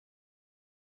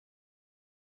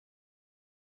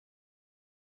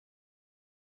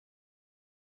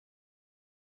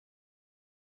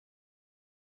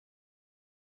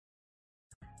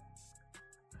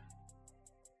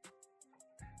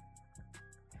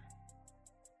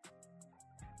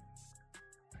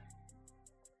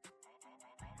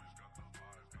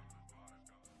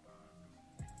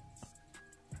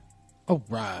All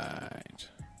right.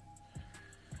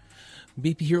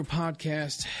 BP Hero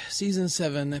Podcast, Season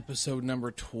 7, Episode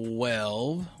number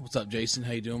 12. What's up, Jason?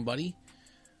 How you doing, buddy?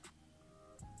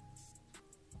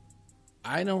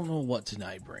 I don't know what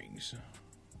tonight brings.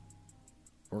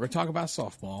 We're going to talk about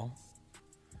softball.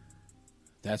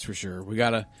 That's for sure. We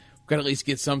gotta at least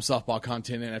get some softball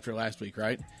content in after last week,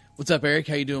 right? What's up, Eric?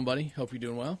 How you doing, buddy? Hope you're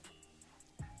doing well.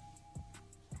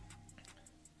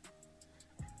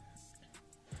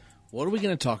 What are we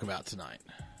going to talk about tonight?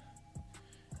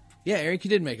 Yeah, Eric, you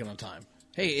did make it on time.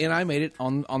 Hey, and I made it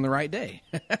on the right day.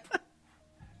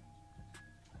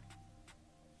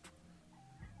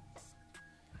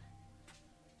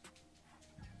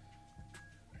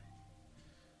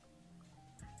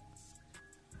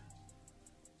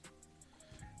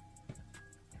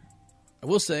 I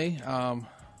will say, while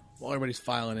everybody's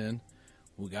filing in,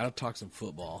 we got to talk some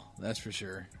football. That's for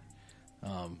sure.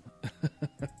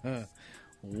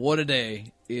 What a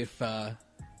day. If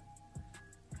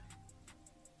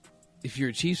you're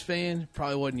a Chiefs fan,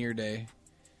 probably wasn't your day.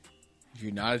 If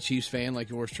you're not a Chiefs fan like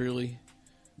yours truly,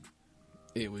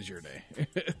 it was your day.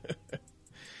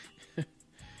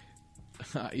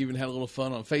 I even had a little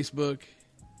fun on Facebook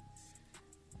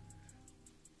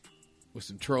with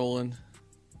some trolling.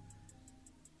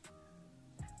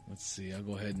 Let's see. I'll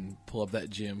go ahead and pull up that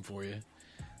gym for you.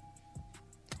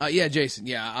 Yeah, Jason.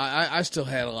 Yeah, I still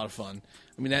had a lot of fun.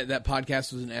 I mean, that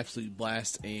podcast was an absolute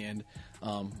blast. And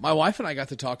my wife and I got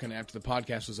to talking after the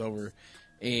podcast was over.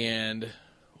 And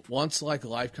once like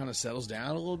life kind of settles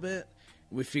down a little bit,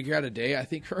 we figure out a day, I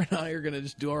think her and I are going to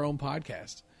just do our own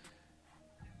podcast.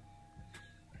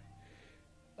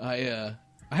 I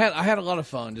had a lot of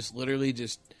fun. Just literally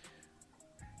just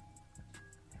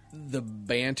the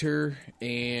banter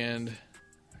and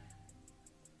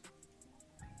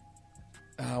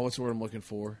what's the word I'm looking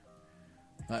for?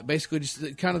 Basically,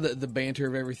 just kind of the banter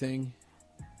of everything.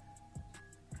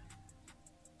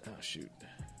 Oh, shoot.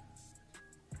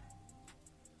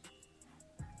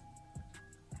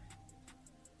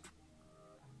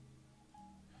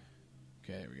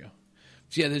 Okay, there we go.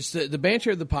 So, yeah, there's the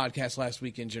banter of the podcast last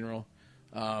week in general.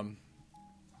 Man,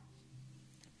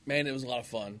 it was a lot of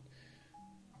fun.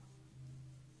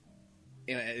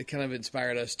 And it kind of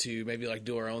inspired us to maybe like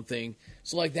do our own thing.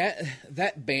 So like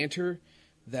that banter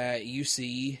that you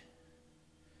see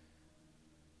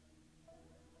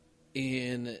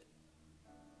not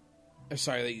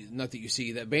that you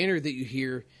see, that banter that you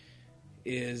hear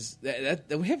is that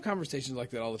we have conversations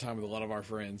like that all the time with a lot of our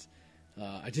friends.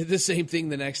 I did the same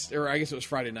thing I guess it was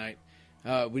Friday night.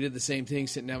 We did the same thing,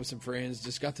 sitting down with some friends,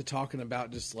 just got to talking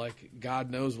about just like God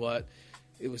knows what.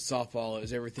 It was softball. It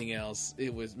was everything else.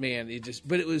 It was, man,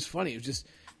 but it was funny. It was just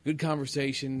good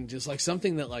conversation. Just like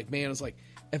something that like, man, it's like,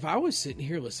 if I was sitting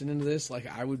here listening to this, like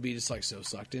I would be just like so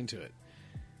sucked into it.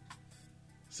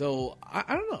 So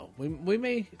I don't know. We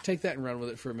may take that and run with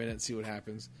it for a minute and see what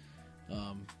happens.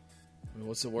 I mean,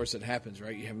 what's the worst that happens,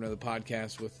 right? You have another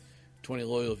podcast with 20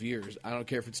 loyal viewers. I don't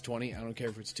care if it's 20. I don't care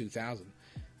if it's 2,000.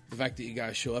 The fact that you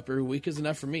guys show up every week is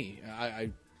enough for me. I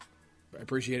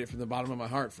appreciate it from the bottom of my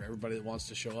heart for everybody that wants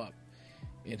to show up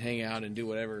and hang out and do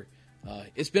whatever.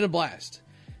 It's been a blast.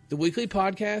 The weekly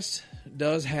podcast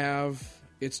does have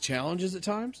its challenges at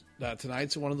times.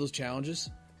 Tonight's one of those challenges.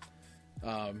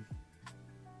 But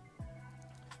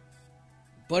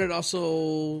it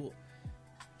also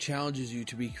challenges you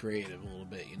to be creative a little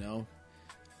bit, you know?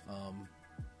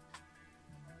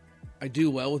 I do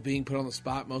well with being put on the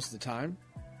spot most of the time.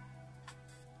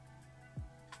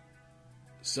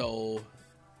 So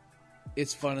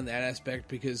it's fun in that aspect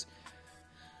because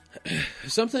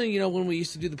something, you know, when we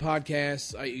used to do the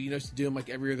podcast, I used to do them like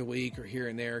every other week or here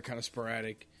and there, kind of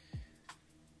sporadic.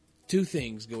 Two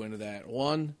things go into that.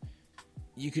 One,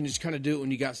 you can just kind of do it when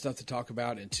you got stuff to talk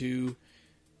about. And two,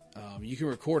 you can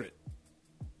record it.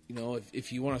 You know,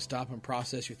 if you want to stop and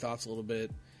process your thoughts a little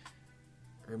bit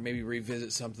or maybe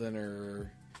revisit something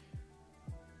or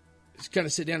just kind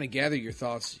of sit down and gather your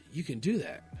thoughts, you can do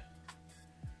that.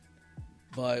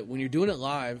 But when you're doing it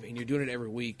live and you're doing it every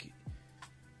week,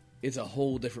 it's a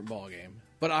whole different ballgame.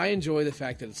 But I enjoy the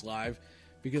fact that it's live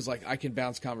because, like, I can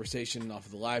bounce conversation off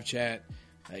of the live chat.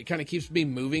 It kind of keeps me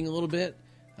moving a little bit.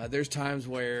 There's times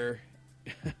where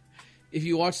if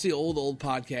you watch the old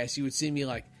podcast, you would see me,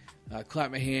 like,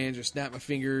 clap my hands or snap my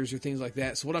fingers or things like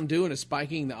that. So what I'm doing is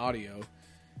spiking the audio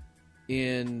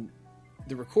in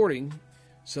the recording.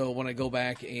 So when I go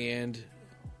back and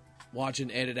watch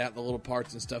and edit out the little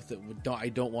parts and stuff that I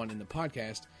don't want in the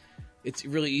podcast, it's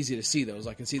really easy to see those.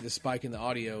 I can see the spike in the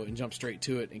audio and jump straight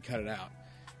to it and cut it out.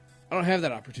 I don't have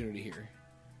that opportunity here.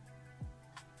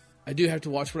 I do have to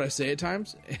watch what I say at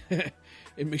times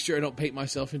and make sure I don't paint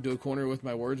myself into a corner with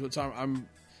my words, which I'm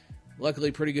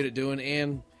luckily pretty good at doing.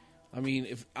 And I mean,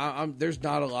 if there's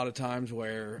not a lot of times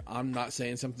where I'm not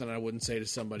saying something I wouldn't say to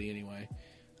somebody anyway.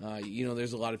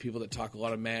 There's a lot of people that talk a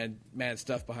lot of mad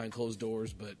stuff behind closed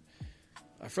doors, but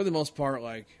for the most part,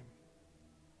 like,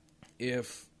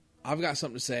 if I've got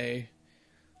something to say,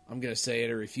 I'm going to say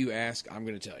it, or if you ask, I'm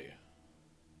going to tell you.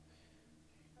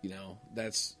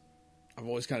 I've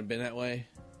always kind of been that way.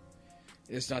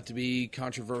 It's not to be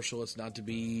controversial. It's not to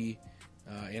be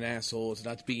an asshole. It's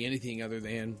not to be anything other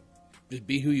than just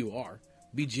be who you are.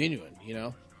 Be genuine,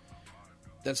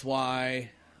 That's why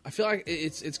I feel like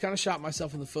it's kind of shot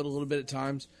myself in the foot a little bit at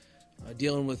times,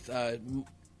 dealing with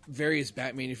various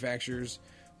bat manufacturers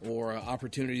or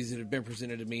opportunities that have been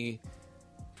presented to me,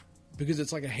 because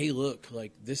it's like hey, look,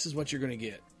 like, this is what you're going to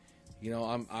get.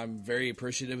 I'm very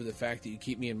appreciative of the fact that you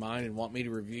keep me in mind and want me to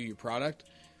review your product,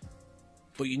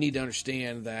 but you need to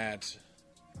understand that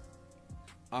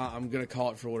I'm going to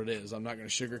call it for what it is. I'm not going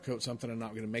to sugarcoat something. I'm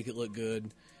not going to make it look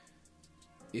good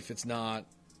if it's not.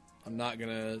 I'm not going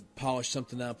to polish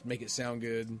something up and make it sound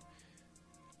good.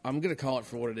 I'm going to call it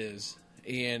for what it is.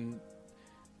 And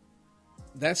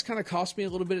that's kind of cost me a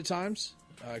little bit at times.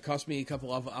 It cost me a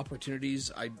couple of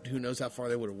opportunities. Who knows how far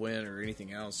they would have went or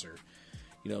anything else, or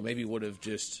maybe would have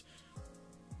just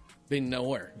been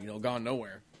nowhere, gone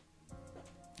nowhere.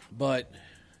 But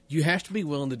you have to be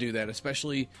willing to do that,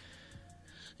 especially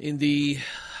in the,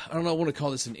 I don't know, I want to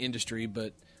call this an industry,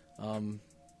 but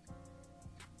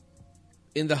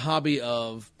in the hobby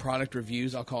of product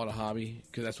reviews. I'll call it a hobby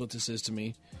because that's what this is to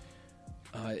me.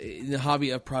 In the hobby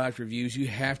of product reviews, you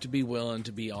have to be willing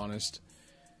to be honest.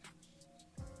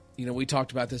 We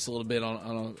talked about this a little bit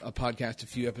on a podcast a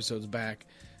few episodes back.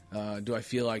 Do I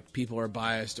feel like people are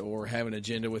biased or have an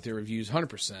agenda with their reviews?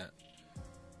 100%.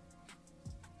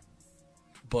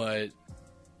 But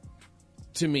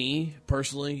to me,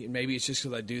 personally, and maybe it's just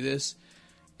because I do this,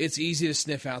 it's easy to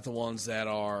sniff out the ones that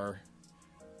are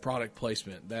product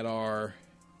placement, that are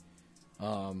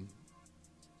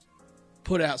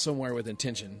put out somewhere with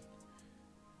intention,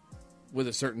 with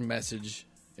a certain message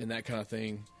and that kind of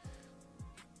thing.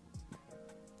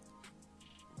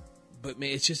 But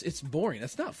man, it's boring.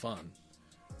 That's not fun.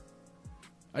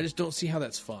 I just don't see how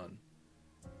that's fun.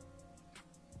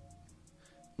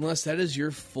 Unless that is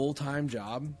your full-time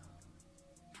job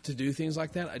to do things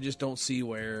like that, I just don't see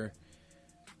where,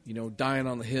 dying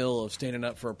on the hill of standing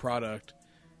up for a product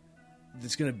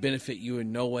that's going to benefit you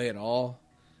in no way at all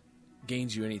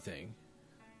gains you anything.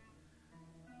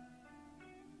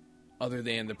 Other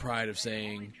than the pride of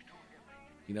saying,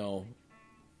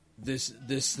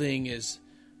 this thing is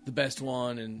the best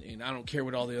one, and I don't care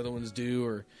what all the other ones do,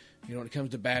 or, when it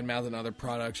comes to bad-mouthing other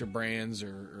products or brands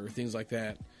or things like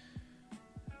that.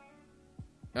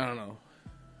 I don't know.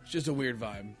 It's just a weird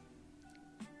vibe.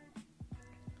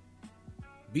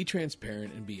 Be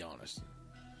transparent and be honest.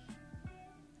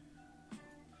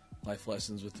 Life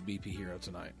lessons with the BP Hero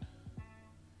tonight.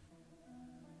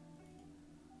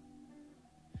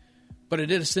 But I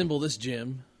did assemble this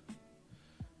gym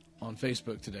on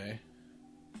Facebook today.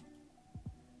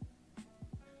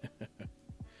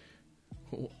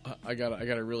 I got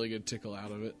a really good tickle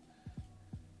out of it.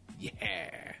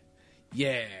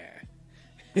 Yeah.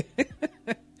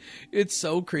 It's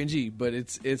so cringy, but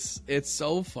it's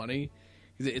so funny.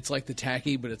 It's like the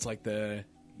tacky, but it's like the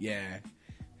yeah.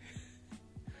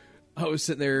 I was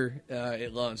sitting there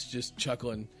at lunch just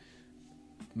chuckling,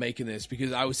 making this,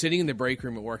 because I was sitting in the break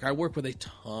room at work. I work with a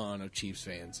ton of Chiefs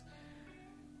fans.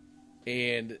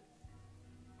 And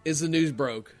as the news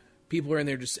broke, people are in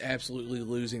there just absolutely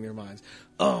losing their minds.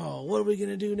 Oh, what are we going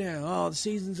to do now? Oh, the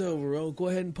season's over. Oh, go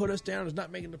ahead and put us down as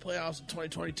not making the playoffs in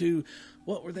 2022.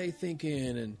 What were they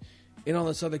thinking? And all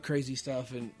this other crazy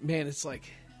stuff. And, man, it's like,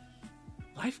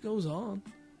 life goes on,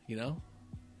 Don't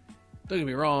get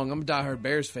me wrong, I'm a diehard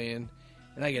Bears fan,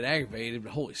 and I get aggravated,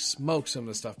 but holy smoke, some of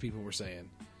the stuff people were saying.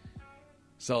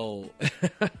 So,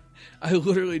 I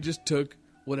literally just took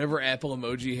whatever Apple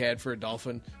emoji he had for a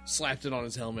dolphin, slapped it on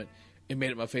his helmet, and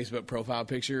made it my Facebook profile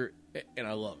picture, and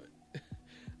I love it.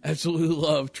 Absolutely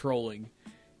love trolling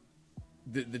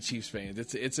the Chiefs fans.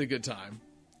 It's a good time.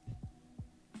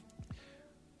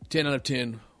 10 out of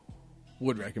 10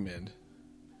 would recommend.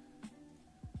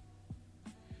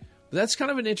 But that's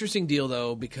kind of an interesting deal,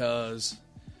 though, because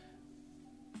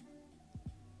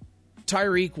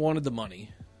Tyreek wanted the money.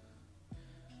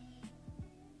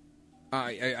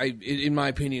 I in my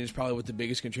opinion, is probably what the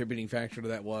biggest contributing factor to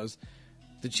that was.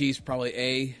 The Chiefs probably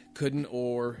A, couldn't,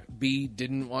 or B,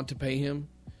 didn't want to pay him.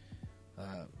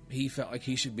 He felt like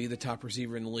he should be the top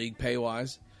receiver in the league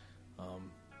pay-wise.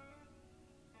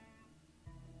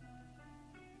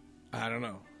 I don't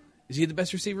know. Is he the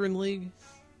best receiver in the league?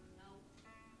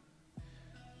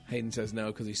 Hayden says no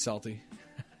because he's salty.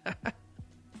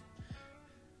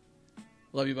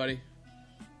 Love you, buddy.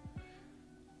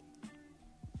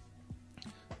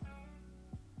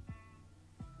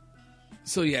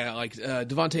 So, yeah, like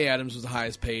Devontae Adams was the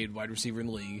highest paid wide receiver in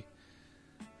the league.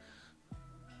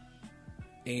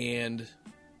 And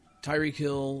Tyreek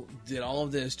Hill did all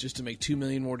of this just to make $2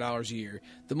 million more a year.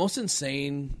 The most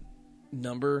insane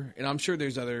number, and I'm sure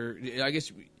there's other, I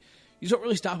guess you don't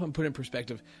really stop and put in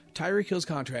perspective. Tyreek Hill's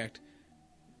contract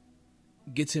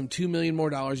gets him $2 million more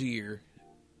a year.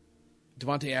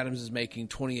 Devontae Adams is making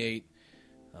 $28.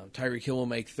 Tyreek Hill will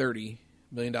make $30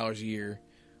 million a year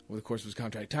over the course of his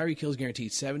contract. Tyreek Hill is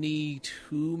guaranteed $72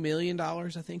 million, I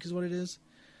think is what it is.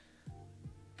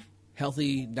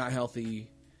 Healthy, not healthy,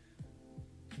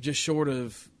 just short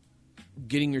of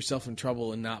getting yourself in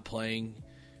trouble and not playing,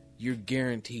 you're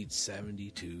guaranteed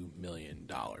 $72 million.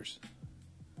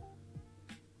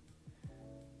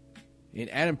 And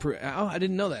Adam, I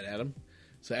didn't know that, Adam.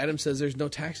 So Adam says there's no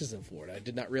taxes in Florida. I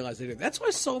did not realize that. That's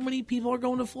why so many people are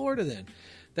going to Florida then.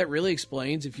 That really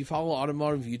explains, if you follow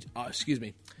automotive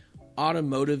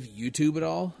YouTube at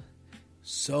all,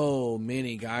 so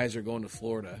many guys are going to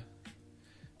Florida.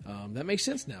 That makes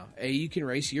sense now. A, you can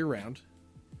race year-round.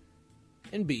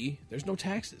 And B, there's no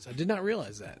taxes. I did not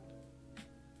realize that.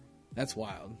 That's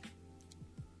wild.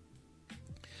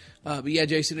 But yeah,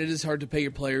 Jason, it is hard to pay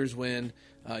your players when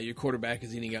your quarterback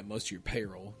is eating up most of your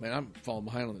payroll. Man, I'm falling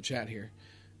behind on the chat here.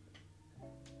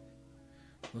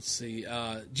 Let's see.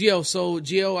 Gio, so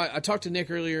Gio, I talked to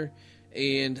Nick earlier,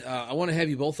 and I want to have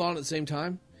you both on at the same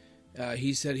time.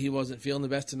 He said he wasn't feeling the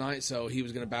best tonight, so he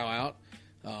was going to bow out.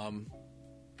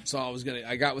 So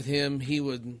I got with him. He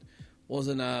wasn't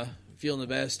feeling the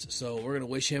best, so we're going to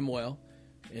wish him well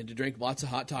and to drink lots of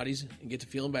hot toddies and get to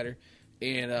feeling better.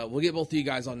 And we'll get both of you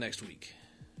guys on next week.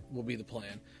 Will be the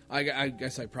plan. I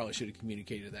guess I probably should have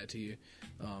communicated that to you.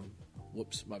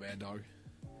 Whoops, my bad, dog.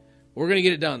 We're going to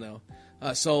get it done,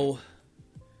 though. So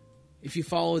if you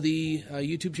follow the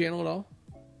YouTube channel at all,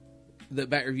 the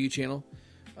Bat Review channel,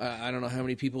 I don't know how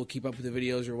many people keep up with the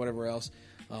videos or whatever else.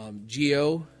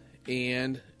 Gio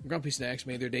and Grumpy Snacks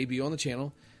made their debut on the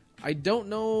channel. I don't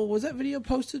know, was that video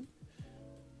posted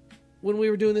when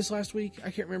we were doing this last week? I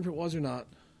can't remember if it was or not.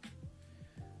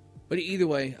 But either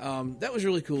way, that was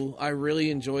really cool. I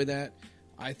really enjoyed that.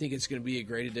 I think it's going to be a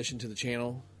great addition to the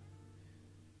channel.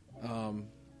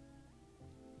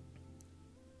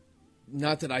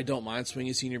 Not that I don't mind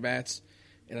swinging senior bats,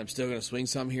 and I'm still going to swing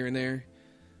some here and there.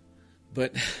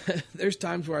 But there's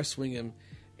times where I swing them,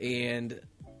 and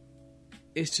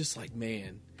it's just like,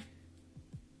 man,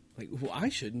 like, well, I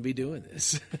shouldn't be doing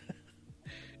this.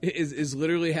 is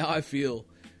literally how I feel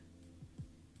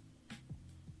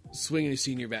swinging a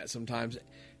senior bat sometimes.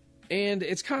 And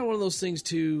it's kind of one of those things,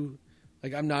 too,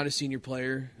 like, I'm not a senior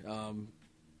player.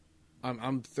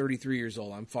 I'm 33 years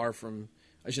old. I'm far from,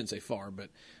 I shouldn't say far, but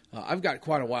I've got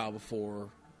quite a while before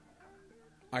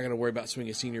I got to worry about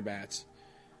swinging senior bats.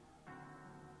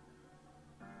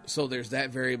 So there's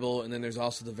that variable, and then there's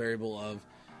also the variable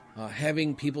of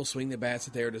having people swing the bats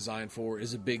that they are designed for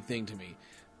is a big thing to me.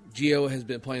 Gio has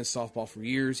been playing softball for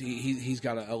years. He's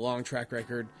got a long track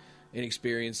record and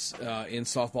experience in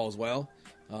softball as well.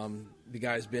 The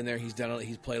guy's been there. He's done it.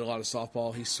 He's played a lot of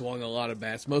softball. He's swung a lot of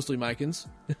bats, mostly Micans.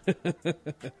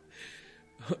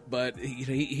 But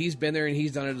he's been there and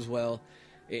he's done it as well.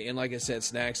 And like I said,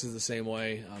 Snacks is the same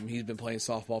way. He's been playing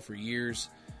softball for years.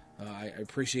 I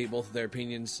appreciate both of their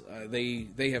opinions.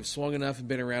 They have swung enough and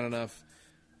been around enough.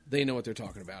 They know what they're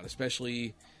talking about,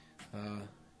 especially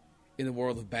in the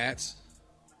world of bats.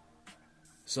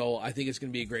 So I think it's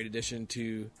going to be a great addition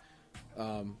to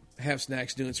have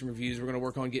Snacks doing some reviews. We're going to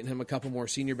work on getting him a couple more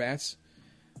senior bats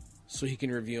so he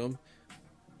can review them.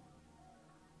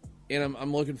 And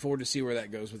I'm looking forward to see where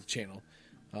that goes with the channel.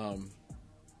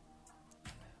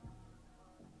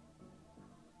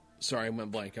 Sorry, I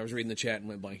went blank. I was reading the chat and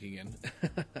went blank again.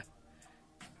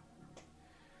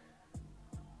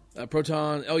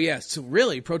 Proton. Oh, yeah. So,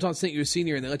 really, Proton sent you a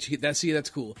senior and they let you get that. See, that's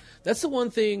cool. That's the one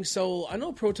thing. So, I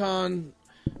know Proton,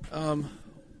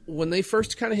 when they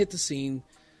first kind of hit the scene,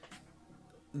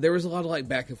 there was a lot of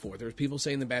back and forth. There was people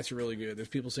saying the bats are really good. There's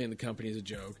people saying the company is a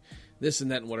joke. This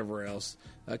and that and whatever else.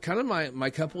 Kind of my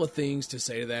couple of things to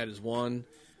say to that is, one,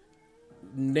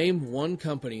 name one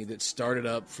company that started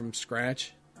up from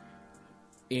scratch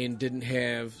and didn't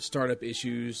have startup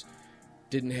issues,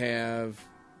 didn't have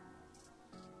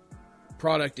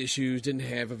product issues, didn't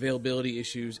have availability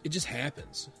issues. It just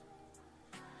happens.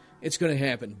 It's going to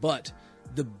happen. But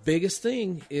the biggest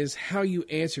thing is how you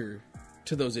answer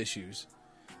to those issues.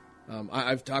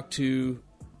 I've talked to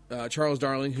Charles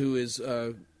Darling, who is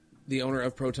the owner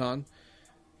of Proton.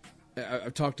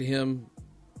 I've talked to him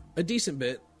a decent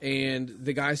bit, and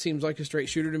the guy seems like a straight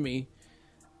shooter to me.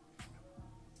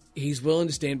 He's willing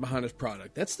to stand behind his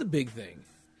product. That's the big thing.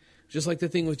 Just like the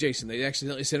thing with Jason. They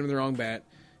accidentally sent him the wrong bat.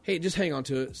 Hey, just hang on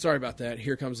to it. Sorry about that.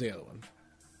 Here comes the other one.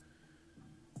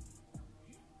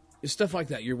 It's stuff like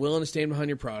that. You're willing to stand behind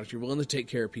your product. You're willing to take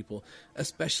care of people,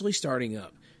 especially starting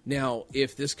up. Now,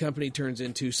 if this company turns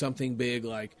into something big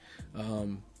like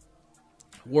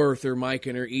Worth or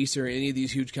Miken or East or any of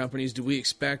these huge companies, do we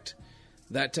expect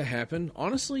that to happen?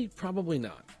 Honestly, probably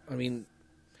not. I mean,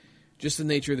 just the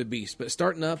nature of the beast. But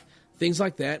starting up, things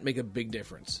like that make a big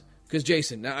difference. Because,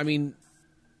 Jason, now, I mean,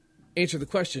 answer the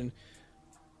question,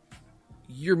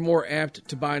 you're more apt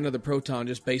to buy another Proton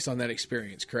just based on that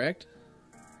experience, correct?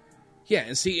 Yeah,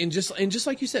 and see, and just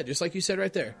like you said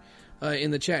right there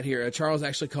in the chat here, Charles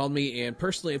actually called me and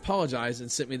personally apologized and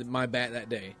sent me my bat that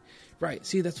day. Right,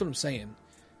 see, that's what I'm saying.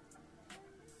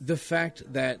 The fact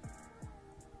that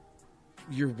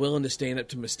you're willing to stand up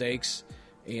to mistakes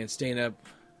and stand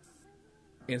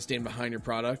behind your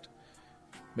product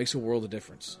makes a world of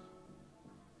difference.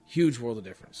 Huge world of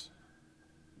difference.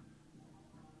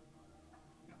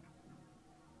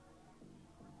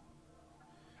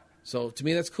 So to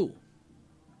me, that's cool.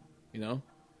 You know?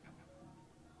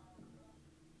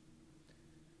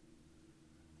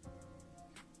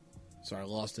 Sorry,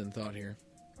 lost in thought here.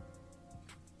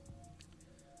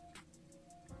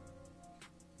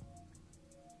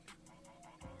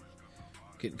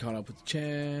 Getting caught up with the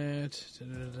chat.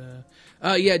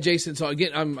 Yeah, Jason. So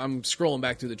again, I'm scrolling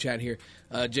back through the chat here.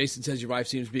 Jason says your wife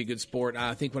seems to be a good sport.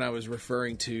 I think when I was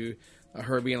referring to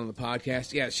her being on the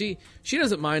podcast, yeah, she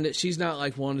doesn't mind it. She's not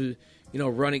like one to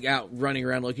running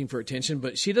around looking for attention,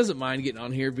 but she doesn't mind getting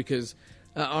on here because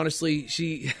honestly,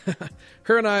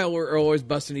 her and I are always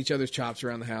busting each other's chops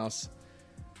around the house.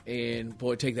 And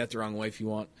boy, take that the wrong way if you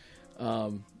want.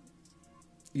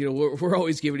 We're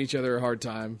always giving each other a hard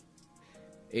time.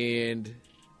 And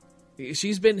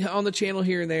she's been on the channel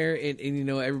here and there, and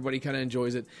everybody kind of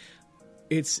enjoys it.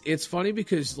 It's funny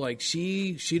because like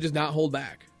she does not hold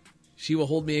back. She will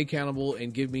hold me accountable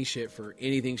and give me shit for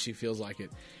anything she feels like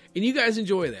it. And you guys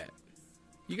enjoy that.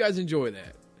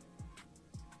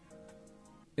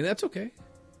 And that's okay.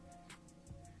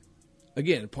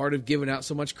 Again, part of giving out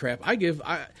so much crap. I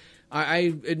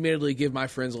admittedly give my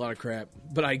friends a lot of crap,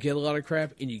 but I get a lot of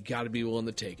crap, and you got to be willing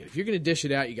to take it. If you're going to dish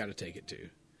it out, you got to take it too.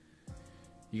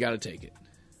 You got to take it.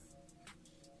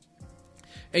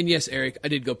 And yes, Eric, I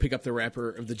did go pick up the wrapper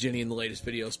of the Jenny in the latest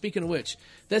video. Speaking of which,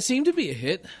 that seemed to be a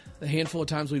hit. The handful of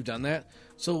times we've done that.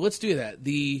 So let's do that.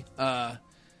 The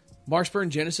Marshburn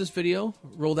Genesis video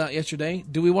rolled out yesterday.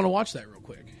 Do we want to watch that real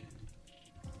quick?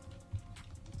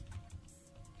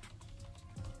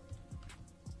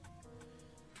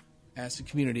 Ask the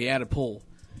community, add a poll.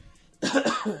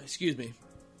 Excuse me.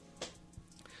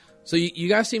 So you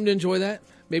guys seem to enjoy that.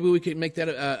 Maybe we could make that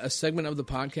a segment of the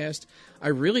podcast. I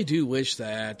really do wish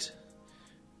that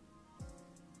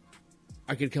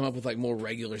I could come up with like more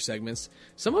regular segments.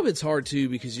 Some of it's hard too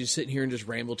because you're sitting here and just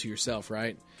ramble to yourself,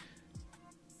 right?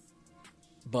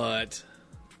 But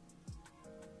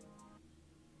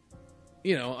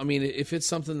if it's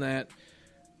something that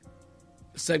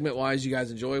segment-wise you guys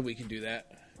enjoy, we can do that.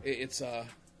 It's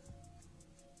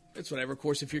whatever. Of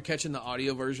course, if you're catching the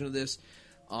audio version of this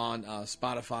on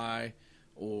Spotify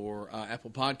or Apple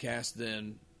Podcasts,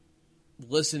 then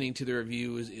listening to the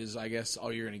review is I guess,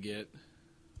 all you're going to get.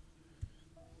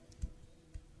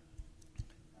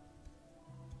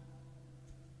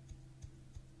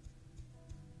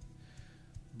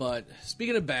 But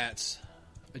speaking of bats,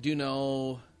 I do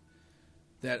know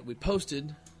that we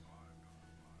posted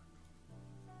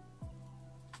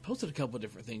a couple of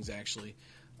different things, actually.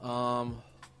 One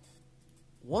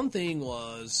thing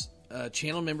was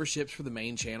channel memberships for the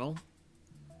main channel.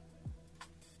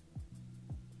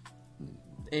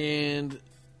 And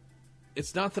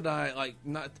it's not that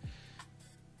not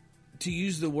to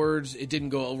use the words, it didn't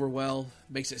go over well,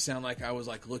 makes it sound like I was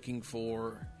like looking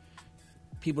for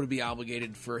people to be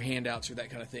obligated for handouts or that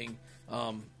kind of thing.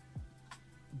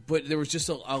 But there was just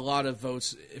a lot of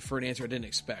votes for an answer I didn't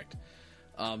expect.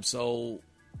 So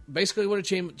basically what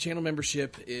a channel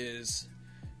membership is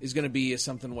going to be is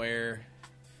something where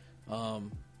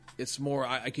it's more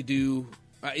I could do.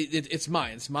 It's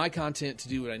mine. It's my content to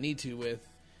do what I need to with.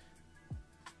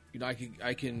 I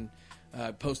can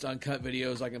post uncut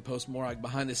videos. I can post more like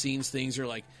behind the scenes things, or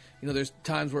like there's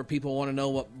times where people want to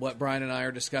know what Brian and I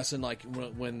are discussing, like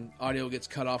when audio gets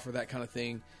cut off or that kind of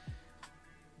thing.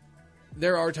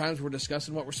 There are times we're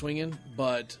discussing what we're swinging,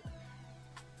 but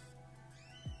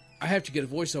I have to get a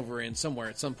voiceover in somewhere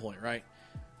at some point, right?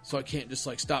 So I can't just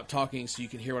like stop talking so you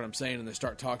can hear what I'm saying and then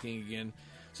start talking again.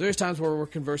 So there's times where we're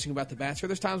conversing about the bats, or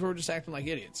there's times where we're just acting like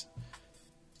idiots.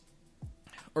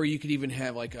 Or you could even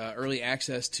have like early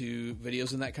access to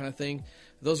videos and that kind of thing.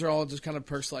 Those are all just kind of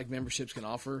perks like memberships can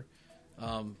offer.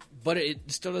 But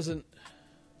it still doesn't.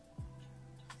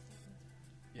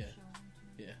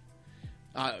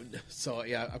 Yeah. So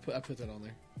yeah, I put that on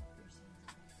there.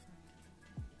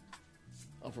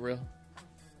 Oh, for real?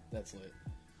 That's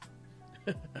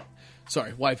lit.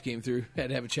 Sorry, wife came through. Had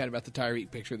to have a chat about the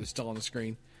Tyreek picture that's still on the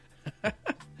screen.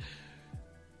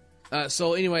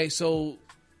 So anyway, the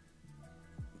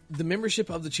membership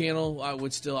of the channel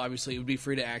would still, obviously, it would be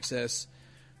free to access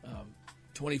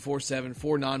 24/7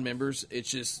 for non-members. It's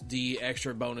just the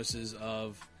extra bonuses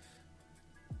of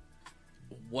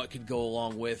what could go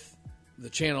along with the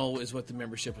channel is what the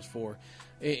membership is for.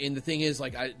 And the thing is,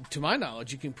 like, to my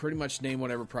knowledge, you can pretty much name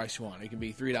whatever price you want. It can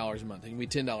be $3 a month. It can be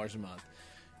 $10 a month.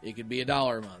 It could be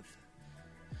 $1 a month.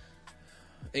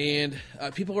 And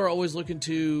people are always looking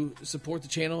to support the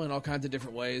channel in all kinds of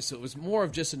different ways. So it was more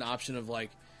of just an option of, like,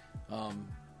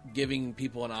 giving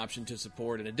people an option to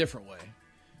support in a different way.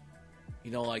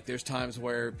 You know, like, there's times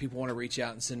where people want to reach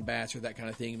out and send bats or that kind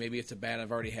of thing. Maybe it's a bat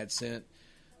I've already had sent.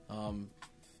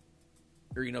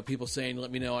 Or, you know, people saying,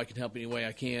 let me know, I can help any way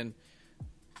I can.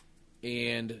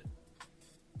 And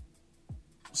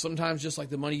sometimes just like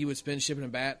the money you would spend shipping a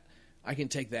bat, I can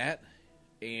take that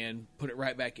and put it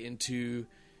right back into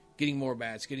getting more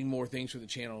bats, getting more things for the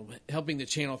channel, helping the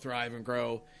channel thrive and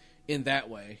grow in that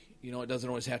way. You know, it doesn't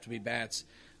always have to be bats.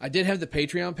 I did have the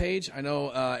Patreon page. I know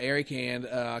Eric and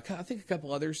I think a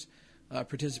couple others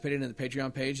participated in the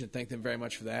Patreon page, and thank them very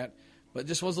much for that. But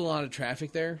just wasn't a lot of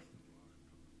traffic there.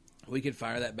 We could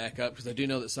fire that back up because I do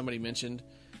know that somebody mentioned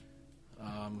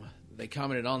they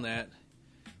commented on that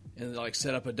and like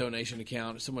set up a donation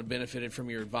account. If someone benefited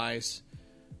from your advice,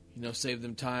 you know, save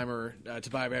them time or to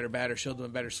buy a better bat or show them a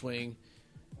better swing,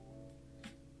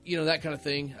 you know, that kind of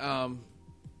thing.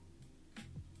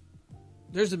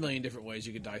 There's a million different ways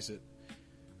you could dice it.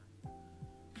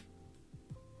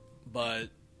 But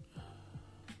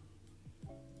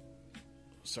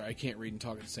sorry, I can't read and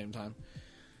talk at the same time.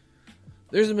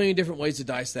 There's a million different ways to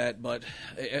dice that, but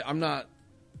I'm not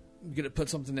going to put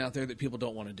something out there that people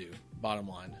don't want to do, bottom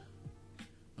line.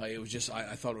 It was just,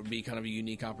 I thought it would be kind of a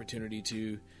unique opportunity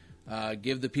to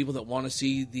give the people that want to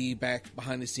see the back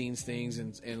behind-the-scenes things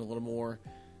and a little more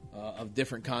of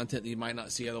different content that you might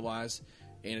not see otherwise,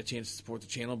 and a chance to support the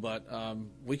channel. But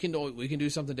we can do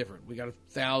something different. We got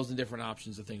 1,000 different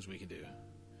options of things we can do.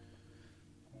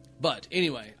 But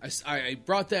anyway, I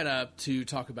brought that up to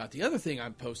talk about the other thing I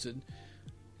posted.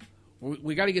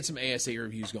 We got to get some ASA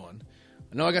reviews going.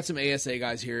 I know I got some ASA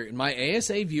guys here, and my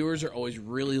ASA viewers are always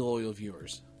really loyal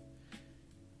viewers.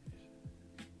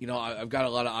 You know, I've got a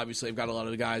lot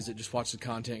of the guys that just watch the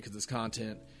content because it's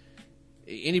content.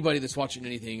 Anybody that's watching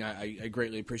anything, I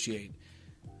greatly appreciate.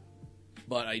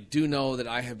 But I do know that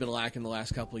I have been lacking the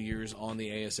last couple of years on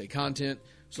the ASA content,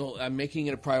 so I'm making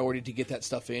it a priority to get that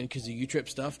stuff in because the U-Trip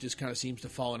stuff just kind of seems to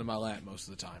fall into my lap most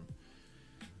of the time.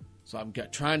 So I'm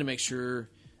trying to make sure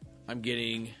I'm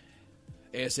getting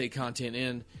ASA content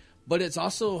in, but it's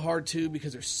also hard too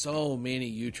because there's so many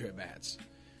U-Trip bats.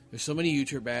 There's so many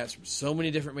U-Trip bats from so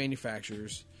many different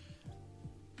manufacturers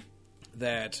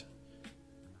that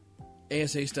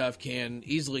ASA stuff can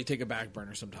easily take a back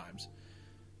burner sometimes.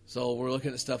 So we're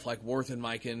looking at stuff like Worth and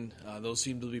Mikan. Those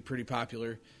seem to be pretty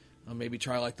popular. Maybe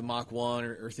try like the Mach 1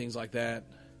 or things like that.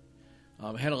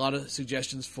 I had a lot of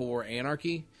suggestions for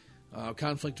Anarchy.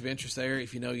 Conflict of interest there.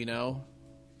 If you know, you know.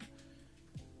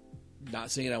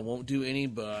 Not saying I won't do any,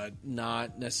 but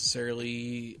not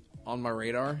necessarily on my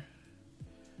radar.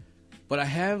 But I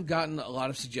have gotten a lot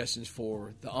of suggestions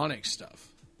for the Onyx stuff.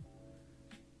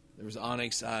 There was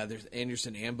Onyx, there's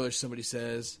Anderson Ambush, somebody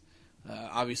says.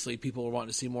 Obviously, people are wanting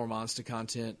to see more Monster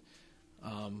content.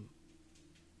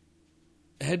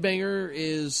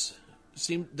 Headbanger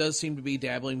does seem to be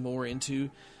dabbling more into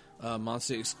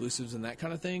Monster exclusives and that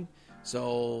kind of thing.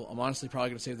 So I'm honestly probably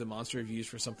going to save the Monster reviews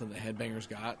for something that Headbanger's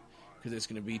got, because it's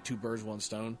going to be 2 birds, 1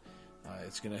 stone.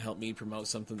 It's going to help me promote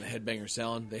something that Headbanger's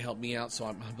selling. They help me out,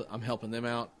 so I'm helping them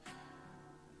out.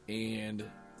 And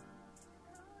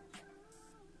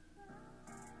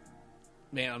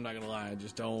man, I'm not going to lie, I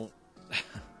just don't.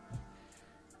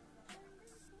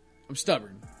 I'm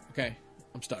stubborn, okay?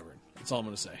 I'm stubborn. That's all I'm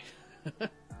going to say.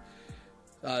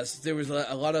 So there was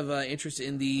a lot of interest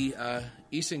in the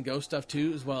East and Go stuff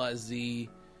too, as well as the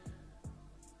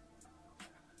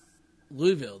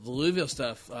Louisville. The Louisville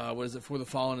stuff, what is it, For the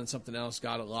Fallen and something else,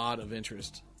 got a lot of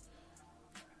interest.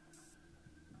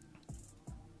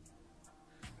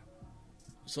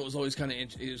 So it was always kind of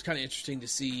interesting to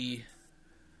see.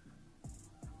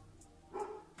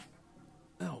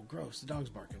 Oh, gross! The dog's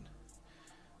barking.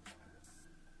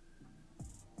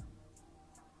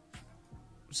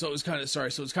 So it was kind of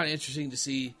interesting to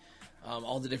see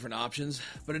all the different options.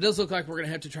 But it does look like we're gonna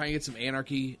have to try and get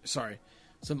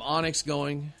some Onyx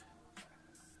going,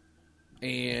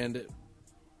 and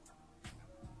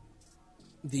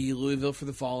the Louisville for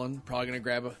the Fallen. Probably gonna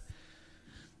grab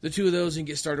the two of those and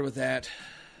get started with that.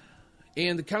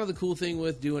 And the cool thing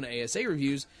with doing ASA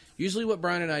reviews, usually what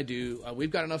Brian and I do, we've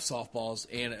got enough softballs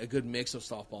and a good mix of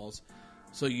softballs.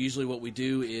 So usually what we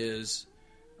do is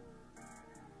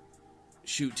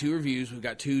shoot 2 reviews. We've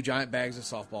got 2 giant bags of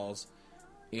softballs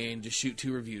and just shoot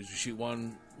 2 reviews. We shoot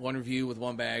one review with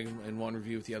one bag and one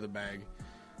review with the other bag.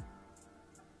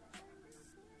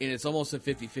 And it's almost a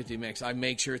 50-50 mix. I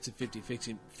make sure it's a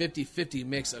 50-50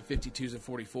 mix of 52s and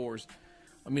 44s.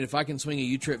 I mean, if I can swing a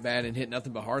U-trip bat and hit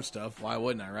nothing but hard stuff, why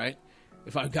wouldn't I, right?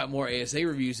 If I've got more ASA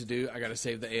reviews to do, I got to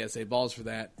save the ASA balls for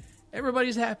that.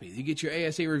 Everybody's happy. You get your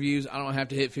ASA reviews. I don't have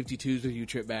to hit 52s with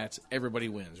U-trip bats. Everybody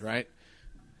wins, right?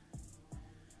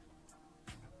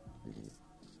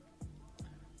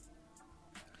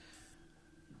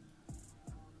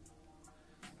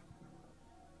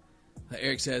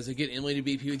 Eric says, I get Emily to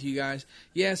BP with you guys.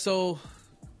 Yeah, so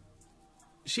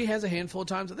she has a handful of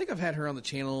times. I think I've had her on the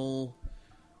channel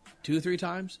 2 or 3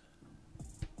 times.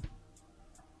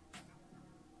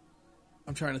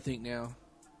 I'm trying to think now.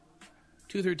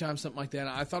 2 or 3 times, something like that.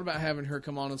 I thought about having her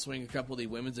come on and swing a couple of the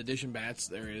women's edition bats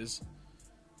there is.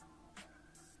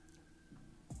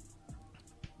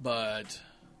 But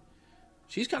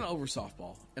she's kind of over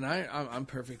softball. And I'm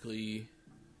perfectly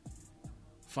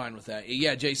fine with that.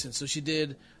 Yeah, Jason. So she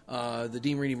did the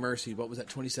Dean Reedy Mercy. What was that,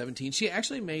 2017? She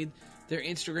actually made their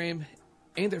Instagram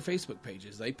and their Facebook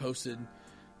pages. They posted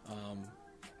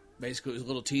basically it was a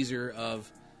little teaser of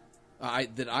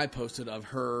that I posted of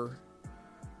her,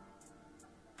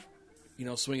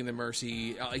 swinging the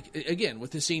Mercy. Again,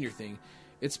 with the senior thing,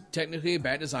 it's technically a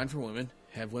bat designed for women.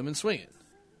 Have women swing it.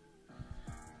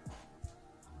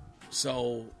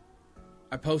 So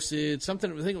I posted something,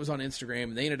 I think it was on Instagram,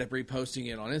 and they ended up reposting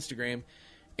it on Instagram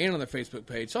and on their Facebook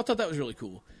page. So I thought that was really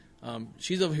cool.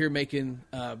 She's over here making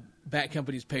bat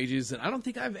companies' pages, and I don't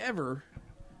think I've ever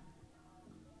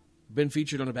been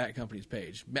featured on a bat company's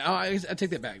page. I take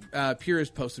that back. Pure has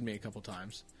posted me a couple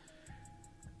times.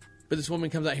 But this woman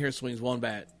comes out here and swings one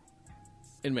bat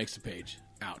and makes the page.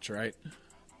 Ouch, right?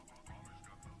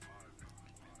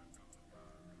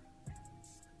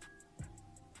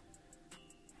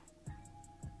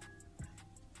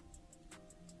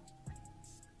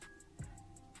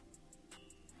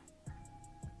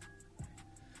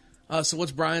 So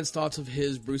what's Brian's thoughts of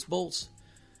his Bruce bolts?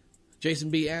 Jason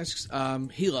B asks.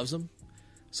 He loves them.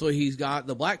 So he's got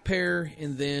the black pair,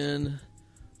 and then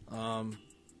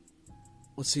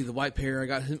let's see, the white pair.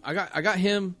 I got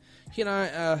him. He and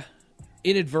I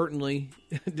inadvertently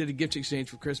did a gift exchange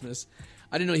for Christmas.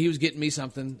 I didn't know he was getting me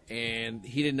something, and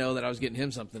he didn't know that I was getting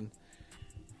him something.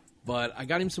 But I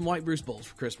got him some white Bruce bolts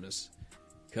for Christmas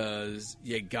because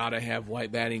you gotta have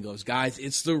white batting gloves, guys.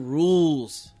 It's the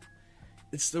rules.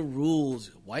 It's the rules.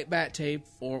 White bat tape,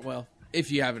 or, well,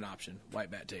 if you have an option,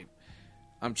 white bat tape.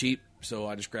 I'm cheap, so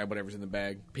I just grab whatever's in the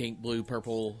bag. Pink, blue,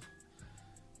 purple,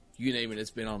 you name it,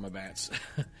 it's been on my bats.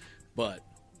 But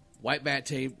white bat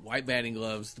tape, white batting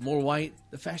gloves, the more white,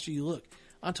 the faster you look.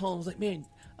 I told him, I was like, man,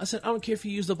 I said, I don't care if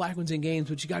you use the black ones in games,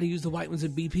 but you got to use the white ones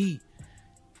in BP.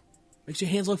 Makes your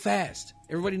hands look fast.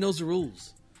 Everybody knows the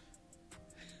rules.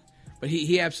 But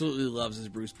he absolutely loves his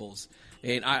Bruce bolts.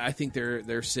 And I think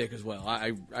they're sick as well.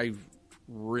 I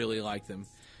really like them.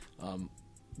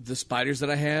 The spiders that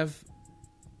I have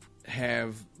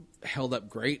held up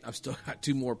great. I've still got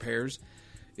 2 more pairs.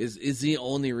 Is the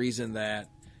only reason that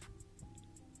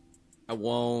I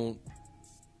won't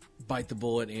bite the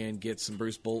bullet and get some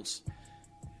Bruce bolts.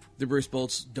 The Bruce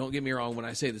bolts, don't get me wrong when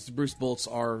I say this, the Bruce bolts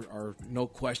are no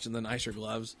question the nicer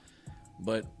gloves.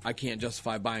 But I can't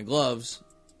justify buying gloves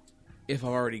if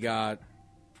I've already got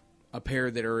a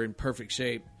pair that are in perfect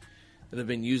shape that I've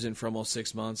been using for almost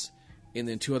 6 months, and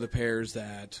then 2 other pairs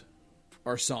that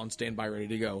are still on standby ready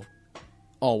to go.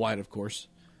 All white, of course.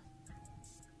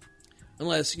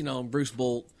 Unless, Bruce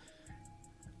Bolt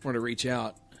were to reach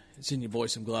out and send your boy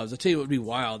some gloves. I'll tell you what would be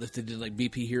wild if they did like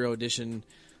BP Hero Edition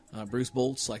Bruce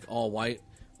Bolts, like all white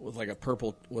with like a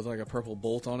purple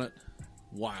bolt on it.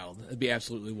 Wild. It'd be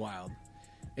absolutely wild.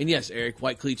 And yes, Eric,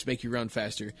 white cleats make you run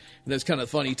faster. And that's kind of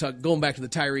funny. Going back to the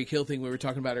Tyreek Hill thing we were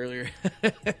talking about earlier.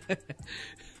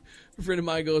 A friend of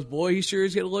mine goes, boy, he sure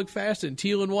is going to look fast in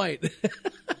teal and white.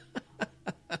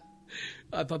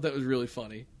 I thought that was really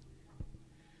funny.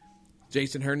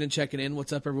 Jason Herndon checking in.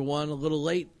 What's up, everyone? A little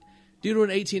late due to an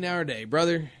 18-hour day.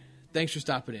 Brother, thanks for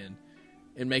stopping in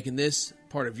and making this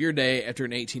part of your day after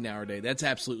an 18-hour day. That's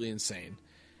absolutely insane.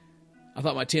 I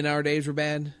thought my 10-hour days were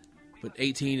bad, but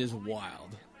 18 is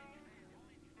wild.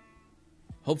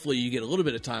 Hopefully you get a little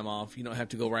bit of time off. You don't have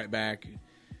to go right back,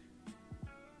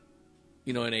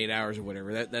 in 8 hours or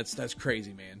whatever. That's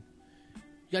crazy, man.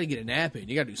 You got to get a nap in.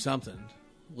 You got to do something.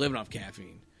 Living off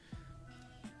caffeine.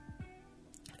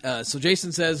 So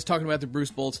Jason says, talking about the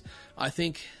Bruce Bolts, I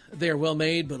think they are well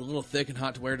made, but a little thick and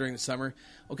hot to wear during the summer.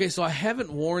 Okay, so I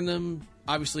haven't worn them.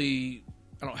 Obviously,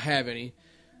 I don't have any,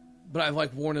 but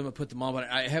I've worn them and put them on. But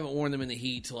I haven't worn them in the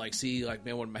heat to see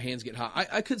man, when my hands get hot.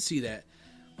 I could see that,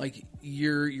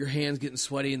 your hands getting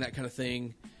sweaty and that kind of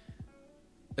thing,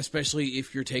 especially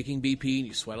if you're taking BP and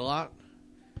you sweat a lot.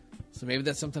 So maybe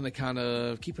that's something to kind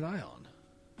of keep an eye on.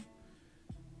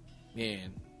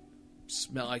 Man.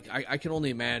 Smell like I can only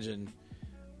imagine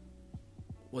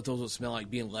what those would smell like,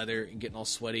 being leather and getting all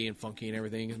sweaty and funky and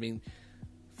everything. I mean,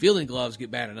 fielding gloves get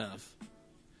bad enough.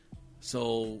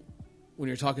 So when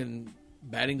you're talking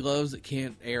batting gloves that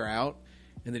can't air out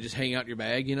and they just hang out in your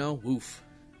bag, woof.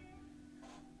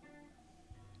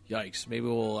 Yikes. Maybe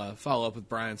we'll follow up with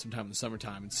Brian sometime in the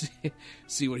summertime and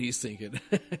see what he's thinking.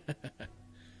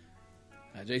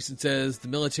 Jason says, the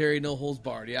military, no holds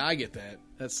barred. Yeah, I get that.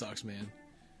 That sucks, man.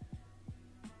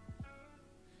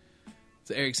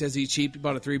 So Eric says he's cheap. He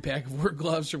bought a 3-pack of work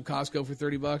gloves from Costco for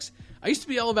 $30. I used to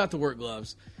be all about the work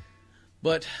gloves,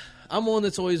 but I'm one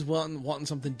that's always wanting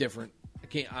something different.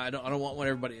 I don't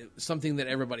want something that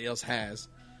everybody else has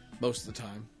most of the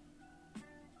time.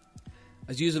 I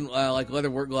was using leather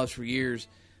work gloves for years,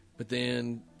 but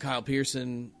then Kyle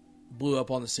Pearson blew up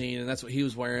on the scene, and that's what he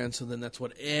was wearing. So then that's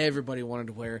what everybody wanted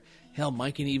to wear. Hell,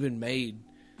 Mikan even made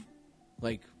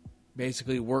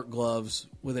basically work gloves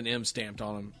with an M stamped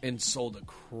on them and sold the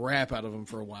crap out of them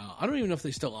for a while. I don't even know if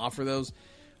they still offer those.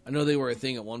 I know they were a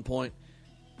thing at one point.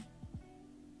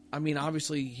 I mean,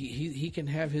 obviously, he can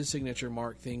have his signature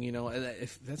mark thing,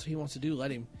 if that's what he wants to do,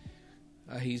 let him.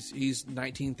 He's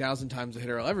 19,000 times the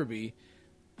hitter I'll ever be.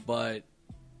 But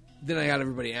then I got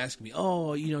everybody asking me,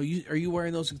 are you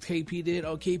wearing those KP did?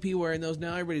 Oh, KP wearing those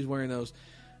now? Everybody's wearing those.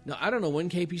 Now, I don't know when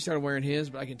KP started wearing his,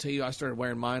 but I can tell you I started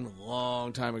wearing mine a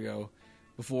long time ago,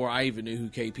 before I even knew who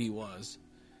KP was.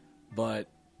 But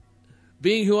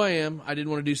being who I am, I didn't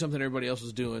want to do something everybody else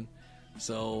was doing,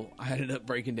 so I ended up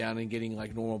breaking down and getting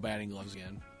normal batting gloves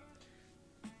again.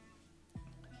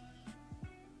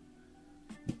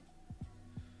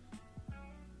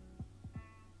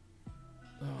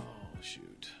 Oh,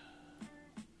 shoot.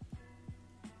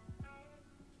 I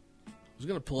was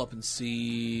going to pull up and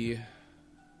see...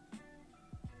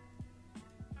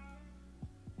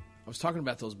 I was talking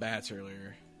about those bats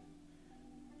earlier.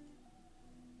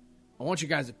 I want your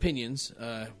guys' opinions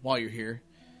while you're here.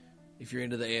 If you're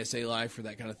into the ASA life or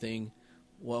that kind of thing,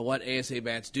 well, what ASA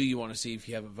bats do you want to see if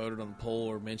you haven't voted on the poll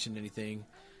or mentioned anything?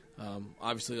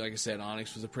 Obviously, like I said,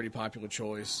 Onyx was a pretty popular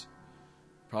choice.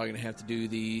 Probably going to have to do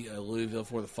the Louisville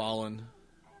for the Fallen.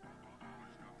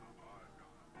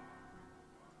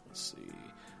 Let's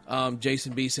see.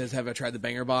 Jason B says, have I tried the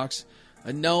Banger Box?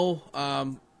 No.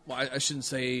 Well, I shouldn't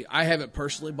say I haven't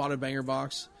personally bought a Banger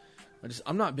Box.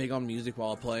 I'm not big on music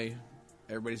while I play.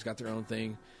 Everybody's got their own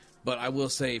thing. But I will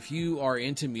say, if you are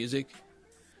into music,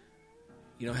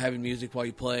 having music while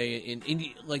you play, and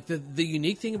the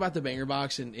unique thing about the Banger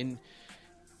Box, and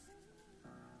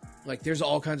there's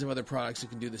all kinds of other products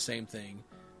that can do the same thing.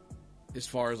 As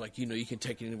far as you can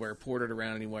take it anywhere, port it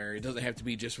around anywhere. It doesn't have to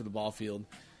be just for the ball field.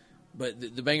 But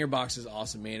the Banger Box is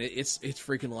awesome, man. It's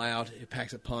freaking loud. It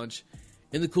packs a punch.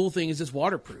 And the cool thing is it's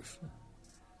waterproof.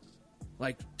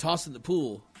 Toss in the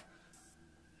pool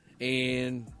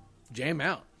and jam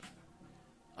out.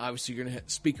 Obviously, you're going to have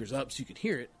speakers up so you can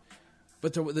hear it.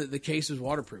 But the case is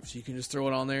waterproof, so you can just throw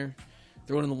it on there,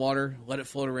 throw it in the water, let it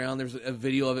float around. There's a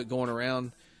video of it going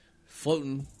around,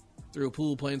 floating through a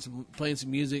pool, playing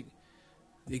some music.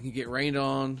 You can get rained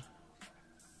on.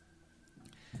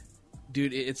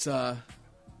 Dude, it's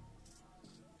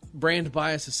brand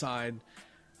bias aside,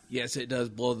 yes, it does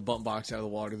blow the bump box out of the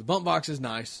water. The bump box is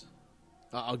nice.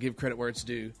 I'll give credit where it's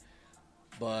due.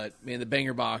 But, man, the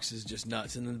Banger Box is just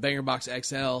nuts. And then the Banger Box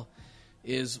XL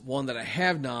is one that I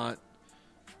have not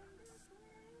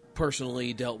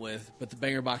personally dealt with. But the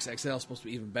Banger Box XL is supposed to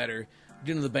be even better.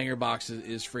 The Banger Box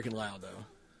is freaking loud, though.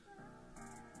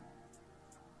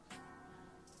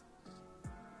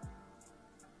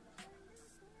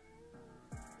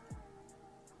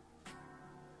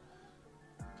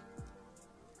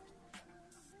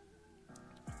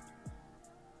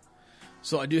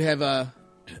 So I do have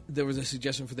there was a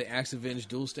suggestion for the Axe Avenge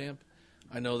dual stamp.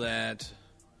 I know that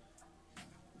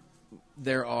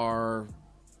there are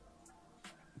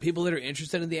people that are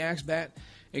interested in the Axe bat.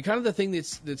 And kind of the thing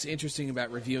that's interesting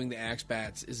about reviewing the Axe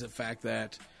bats is the fact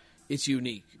that it's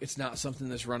unique. It's not something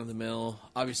that's run-of-the-mill.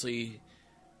 Obviously,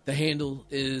 the handle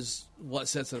is what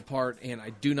sets it apart, and I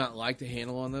do not like the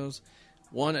handle on those.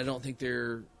 One, I don't think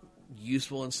they're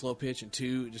useful in slow pitch, and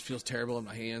two, it just feels terrible in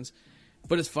my hands.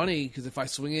 But it's funny because if I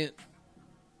swing it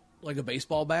like a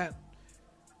baseball bat,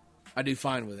 I do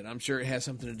fine with it. I'm sure it has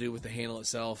something to do with the handle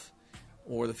itself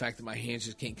or the fact that my hands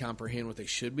just can't comprehend what they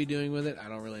should be doing with it. I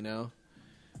don't really know.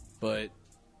 But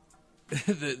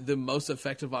the most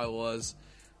effective I was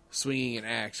swinging an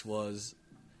axe was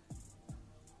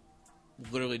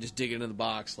literally just digging into the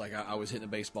box like I was hitting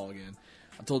a baseball again.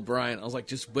 I told Brian, I was like,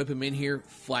 just whip him in here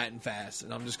flat and fast,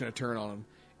 and I'm just going to turn on him.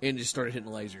 And just started hitting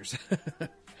lasers.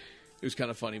 It was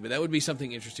kind of funny, but that would be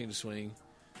something interesting to swing.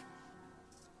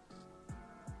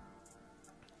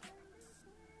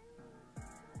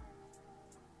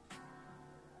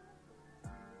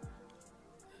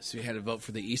 So you had to vote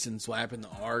for the Easton Swap and the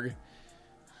ARG.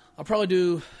 I'll probably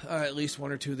do at least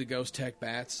one or two of the Ghost Tech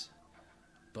bats,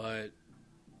 but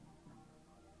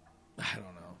I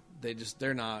don't know.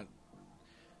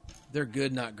 They're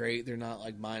good, not great. They're not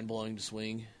like mind-blowing to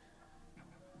swing.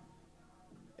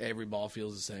 Every ball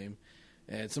feels the same.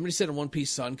 And somebody said a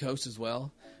one-piece Suncoast as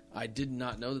well. I did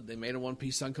not know that they made a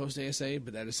one-piece Suncoast ASA,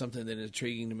 but that is something that is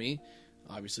intriguing to me.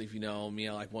 Obviously, if you know me,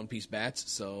 I like one-piece bats,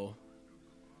 so...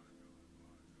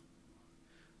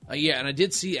 yeah, and I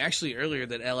did see actually earlier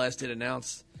that LS did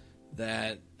announce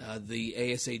that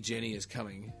the ASA Jenny is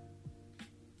coming.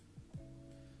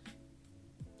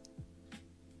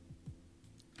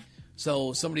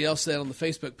 So somebody else said on the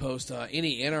Facebook post,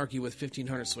 any Anarchy with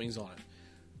 1,500 swings on it.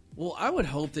 Well, I would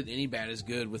hope that any bat is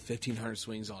good with 1,500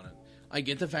 swings on it. I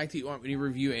get the fact that you want me to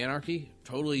review Anarchy.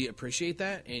 Totally appreciate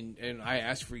that. And I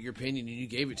asked for your opinion and you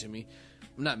gave it to me.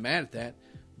 I'm not mad at that.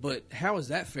 But how is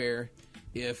that fair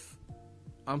if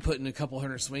I'm putting a couple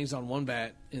hundred swings on one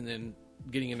bat and then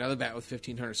getting another bat with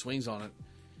 1,500 swings on it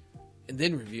and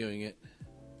then reviewing it?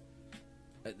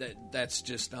 That's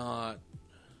just not...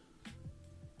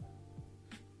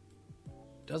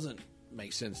 doesn't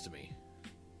make sense to me.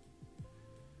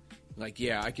 Like,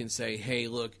 yeah, I can say, hey,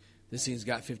 look, this thing's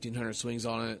got 1,500 swings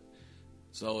on it,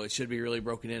 so it should be really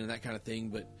broken in and that kind of thing,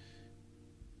 but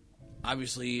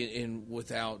obviously, and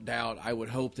without doubt, I would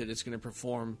hope that it's going to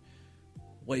perform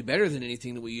way better than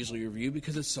anything that we usually review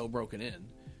because it's so broken in.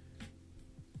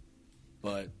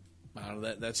 But, I don't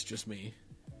know, that's just me.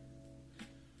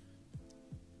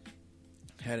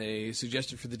 Had a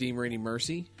suggestion for the DeMarini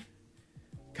Mercy.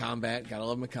 Combat, gotta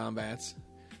love my combats.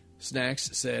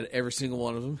 Snacks said every single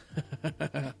one of them.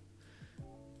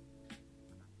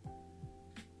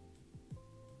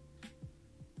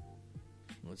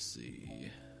 Let's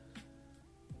see.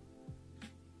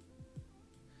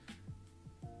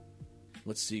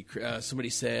 Somebody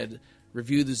said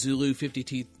review the Zulu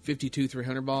 52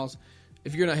 300 balls.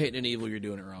 If you're not hitting an evil, you're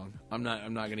doing it wrong. I'm not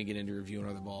going to get into reviewing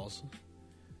other balls.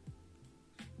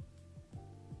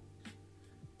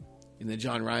 And then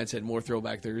John Ryan said more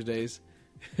Throwback Thursdays.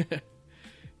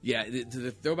 Yeah,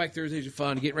 the Throwback Thursdays are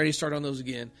fun. Getting ready to start on those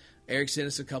again. Eric sent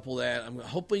us a couple that I'm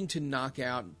hoping to knock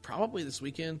out probably this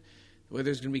weekend. The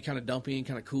weather's going to be kind of dumpy and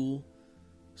kind of cool,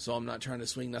 so I'm not trying to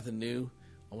swing nothing new.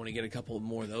 I want to get a couple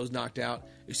more of those knocked out.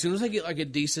 As soon as I get like a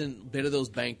decent bit of those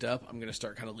banked up, I'm going to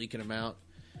start kind of leaking them out.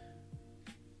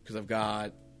 Because I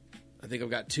think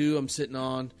I've got two I'm sitting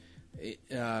on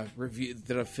review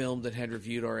that I've filmed that had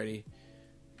reviewed already.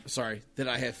 Sorry, that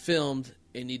I have filmed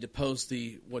and need to post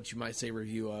the, what you might say,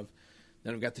 review of.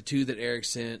 Then I've got the two that Eric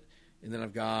sent, and then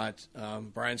I've got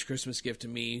Brian's Christmas gift to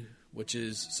me, which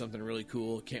is something really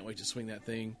cool. Can't wait to swing that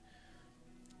thing.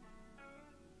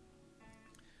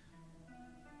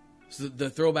 So the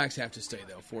throwbacks have to stay,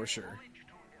 though, for sure.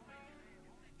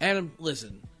 Adam,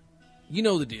 listen, you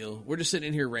know the deal. We're just sitting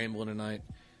in here rambling tonight.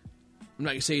 I'm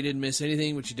not going to say you didn't miss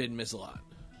anything, but you didn't miss a lot.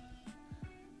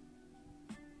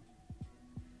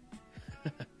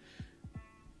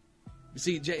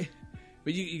 See, Jay,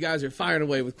 but you guys are firing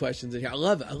away with questions. I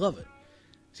love it. I love it.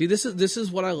 See, this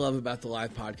is what I love about the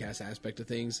live podcast aspect of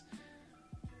things.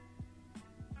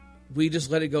 We just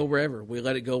let it go wherever. We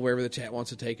let it go wherever the chat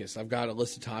wants to take us. I've got a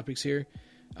list of topics here.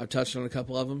 I've touched on a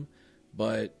couple of them,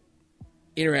 but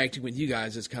interacting with you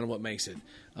guys is kind of what makes it.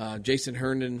 Jason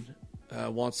Herndon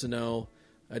wants to know,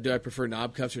 do I prefer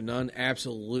knob cuffs or none?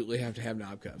 Absolutely have to have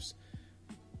knob cuffs.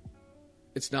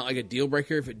 It's not like a deal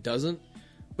breaker if it doesn't,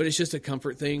 but it's just a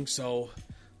comfort thing. So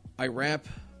I wrap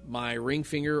my ring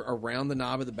finger around the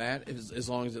knob of the bat, as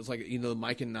long as it's like, the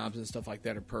mica knobs and stuff like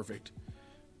that are perfect.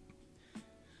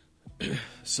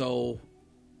 So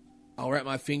I'll wrap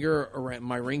my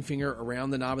ring finger around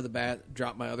the knob of the bat,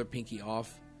 drop my other pinky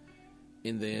off,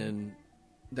 and then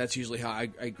that's usually how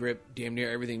I grip damn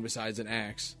near everything besides an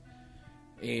axe.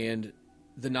 And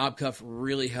the knob cuff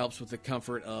really helps with the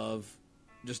comfort of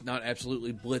just not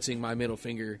absolutely blitzing my middle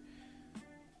finger,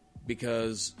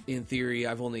 because in theory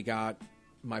I've only got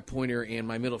my pointer and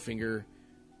my middle finger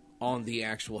on the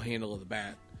actual handle of the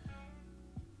bat.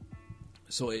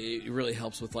 So it really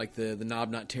helps with like the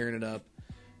knob not tearing up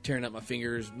my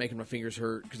fingers, making my fingers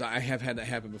hurt, because I have had that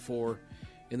happen before,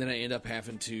 and then I end up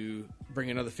having to bring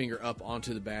another finger up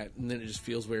onto the bat, and then it just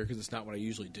feels weird because it's not what I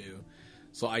usually do.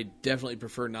 So I definitely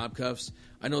prefer knob cuffs.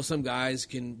 I know some guys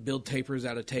can build tapers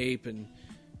out of tape,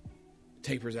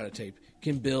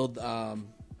 can build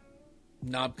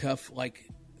knob cuff like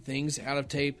things out of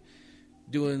tape,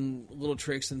 doing little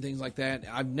tricks and things like that.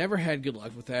 I've never had good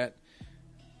luck with that.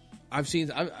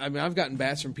 I've gotten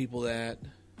bats from people that,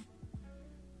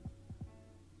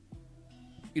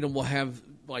 will have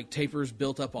like tapers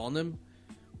built up on them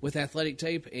with athletic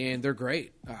tape, and they're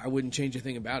great. I wouldn't change a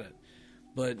thing about it.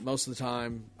 But most of the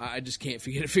time, I just can't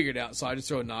get it figured out, so I just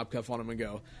throw a knob cuff on them and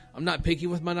go. I'm not picky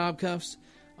with my knob cuffs.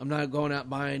 I'm not going out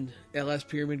buying LS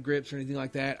Pyramid grips or anything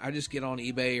like that. I just get on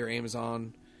eBay or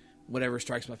Amazon, whatever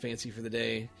strikes my fancy for the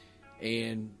day,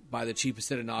 and buy the cheapest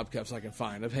set of knob cuffs I can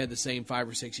find. I've had the same 5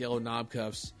 or 6 yellow knob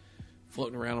cuffs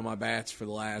floating around on my bats for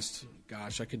the last, I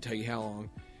couldn't tell you how long.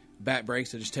 Bat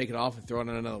breaks, I just take it off and throw it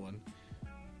on another one.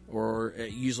 Or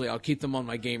usually I'll keep them on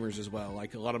my gamers as well.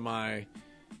 Like a lot of my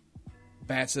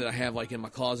bats that I have like in my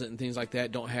closet and things like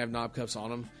that don't have knob cuffs on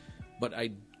them, but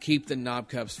I keep the knob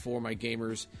cuffs for my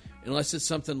gamers, unless it's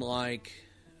something like,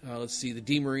 the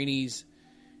DeMarini's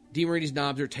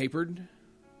knobs are tapered,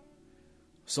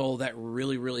 so that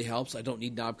really, really helps. I don't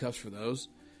need knob cuffs for those.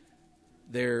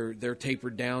 They're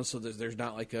tapered down, so there's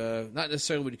not like not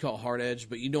necessarily what you call a hard edge,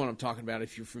 but you know what I'm talking about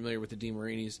if you're familiar with the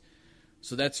DeMarini's.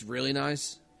 So that's really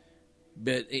nice.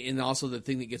 And also the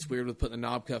thing that gets weird with putting a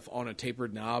knob cuff on a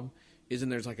tapered knob is then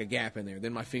there's like a gap in there.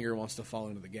 Then my finger wants to fall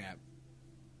into the gap.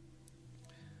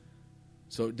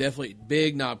 So definitely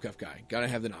big knob cuff guy. Got to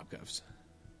have the knob cuffs.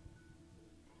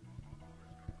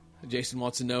 Jason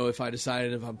wants to know if I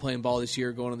decided if I'm playing ball this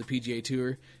year, going on the PGA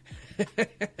Tour.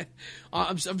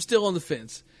 I'm still on the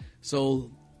fence.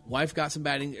 So wife got some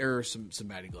batting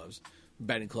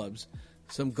clubs,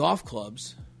 some golf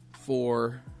clubs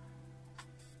for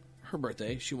her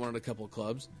birthday. She wanted a couple of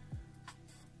clubs.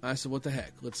 I said, "What the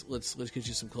heck? Let's get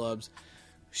you some clubs."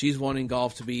 She's wanting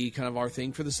golf to be kind of our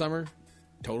thing for the summer.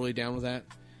 Totally down with that.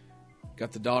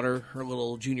 Got the daughter her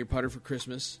little junior putter for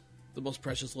Christmas, the most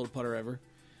precious little putter ever.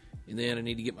 And then I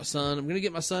need to get my son. I'm going to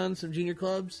get my son some junior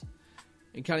clubs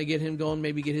and kind of get him going.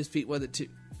 Maybe get his feet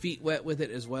wet with it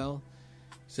as well.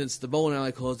 Since the bowling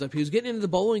alley closed up, he was getting into the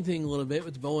bowling thing a little bit,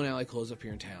 but the bowling alley closed up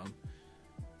here in town.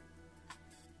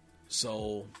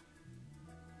 So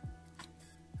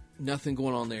nothing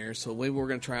going on there. So maybe we're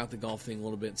going to try out the golf thing a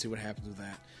little bit and see what happens with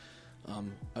that.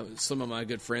 Some of my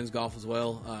good friends golf as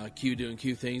well. Q doing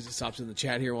Q things. It stops in the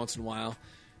chat here once in a while.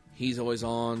 He's always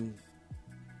on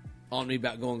me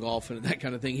about going golfing and that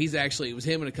kind of thing. It was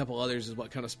him and a couple others is what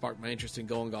kind of sparked my interest in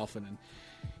going golfing. And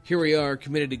here we are,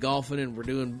 committed to golfing, and we're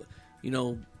doing,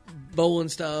 bowling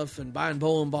stuff and buying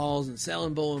bowling balls and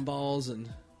selling bowling balls. And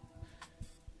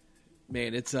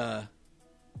man, it's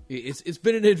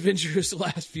been an adventurous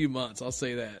last few months. I'll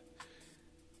say that.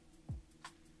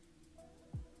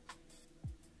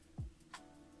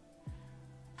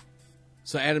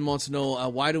 So Adam wants to know,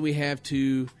 why do we have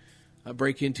to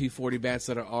break in 240 bats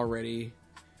that are already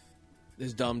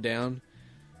this dumbed down?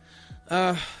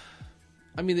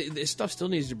 This stuff still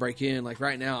needs to break in. Like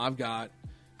right now, I've got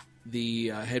the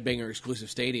Headbanger exclusive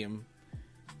stadium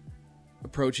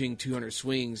approaching 200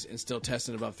 swings and still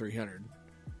testing above 300.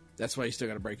 That's why you still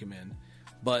got to break them in.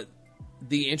 But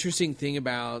the interesting thing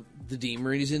about the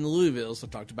DeMarini's in the Louisvilles,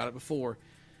 I've talked about it before,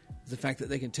 is the fact that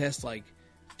they can test like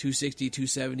 260,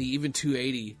 270, even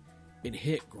 280 and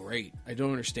hit great. I don't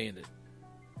understand it.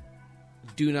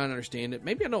 Do not understand it.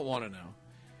 Maybe I don't want to know.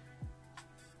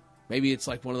 Maybe it's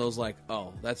like one of those like,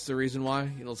 oh, that's the reason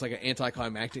why? It's like an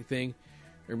anticlimactic thing.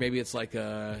 Or maybe it's like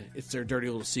it's their dirty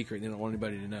little secret and they don't want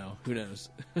anybody to know. Who knows?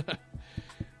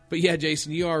 But yeah,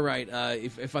 Jason, you are right.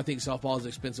 If I think softball is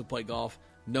expensive, play golf.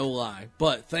 No lie.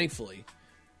 But thankfully,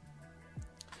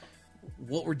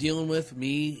 what we're dealing with,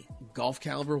 me, golf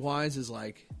caliber-wise, is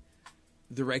like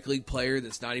the rec league player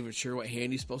that's not even sure what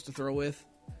hand he's supposed to throw with.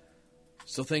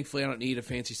 So thankfully, I don't need a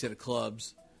fancy set of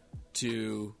clubs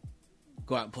to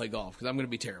go out and play golf because I'm going to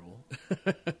be terrible.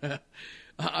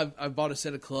 I bought a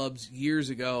set of clubs years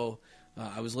ago.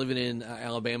 I was living in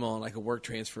Alabama on like a work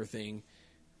transfer thing.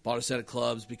 Bought a set of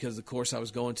clubs because the course I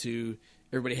was going to,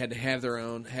 everybody had to have their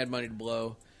own, had money to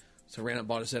blow. So I ran out and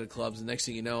bought a set of clubs. The next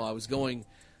thing you know, I was going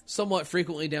somewhat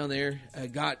frequently down there. I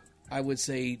got, I would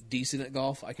say, decent at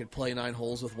golf. I could play 9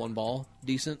 holes with 1 ball.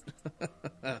 Decent.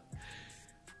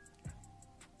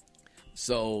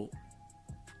 So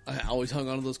I always hung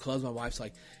on to those clubs. My wife's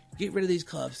like, get rid of these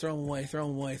clubs. Throw them away, throw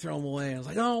them away, throw them away. And I was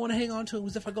like, no, I want to hang on to them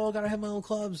because if I go, I got to have my own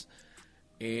clubs.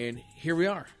 And here we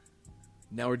are.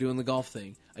 Now we're doing the golf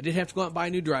thing. I did have to go out and buy a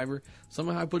new driver.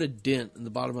 Somehow I put a dent in the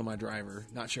bottom of my driver.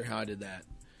 Not sure how I did that.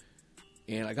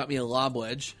 And I got me a lob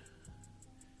wedge.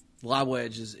 Lob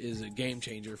wedge is a game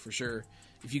changer for sure.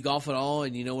 If you golf at all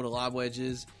and you know what a lob wedge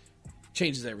is, it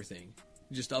changes everything.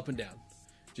 Just up and down.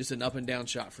 Just an up and down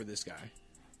shot for this guy.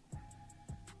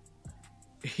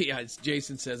 Yeah,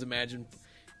 Jason says, imagine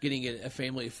getting a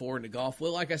family of 4 into golf.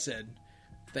 Well, like I said,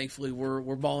 thankfully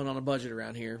we're balling on a budget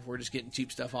around here. We're just getting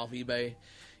cheap stuff off eBay.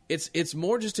 It's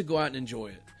more just to go out and enjoy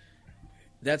it.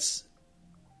 That's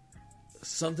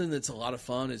something that's a lot of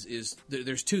fun. Is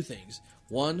there's 2 things.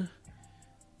 One,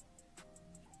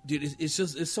 dude,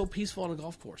 it's so peaceful on a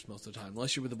golf course most of the time.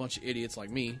 Unless you're with a bunch of idiots like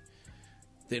me,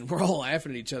 then we're all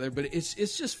laughing at each other. But it's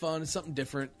just fun. It's something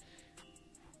different.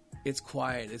 It's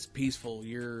quiet. It's peaceful.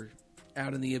 You're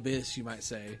out in the abyss, you might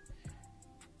say.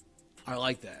 I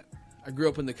like that. I grew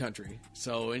up in the country,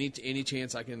 so any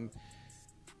chance I can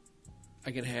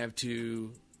have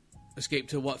to escape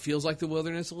to what feels like the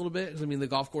wilderness a little bit. I mean, the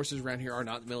golf courses around here are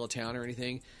not in the middle of town or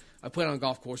anything. I played on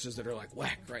golf courses that are like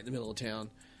whack right in the middle of town,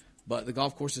 but the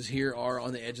golf courses here are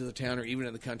on the edge of the town or even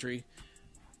in the country.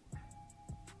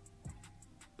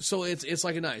 So it's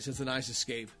like a nice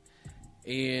escape,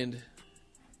 and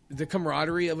the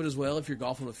camaraderie of it as well. If you're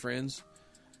golfing with friends,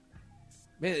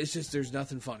 man, it's just there's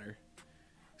nothing funner.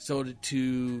 So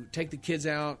to take the kids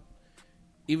out,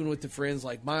 even with the friends,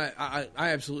 like I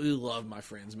absolutely love my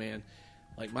friends, man.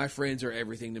 Like my friends are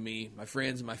everything to me. My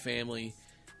friends and my family.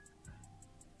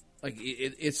 Like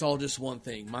it's all just one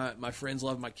thing. My friends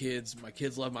love my kids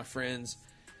love my friends.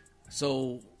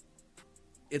 So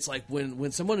it's like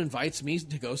when someone invites me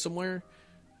to go somewhere,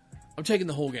 I'm taking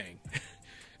the whole gang.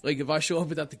 Like if I show up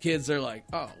without the kids, they're like,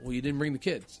 oh, well, you didn't bring the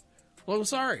kids. Well, I'm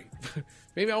sorry.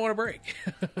 Maybe I want a break.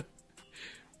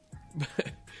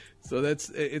 So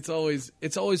it's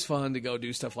always fun to go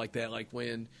do stuff like that. Like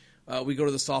when we go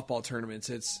to the softball tournaments,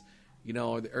 it's,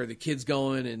 or the kids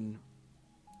going and,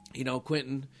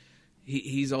 Quentin,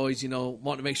 he's always,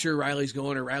 wanting to make sure Riley's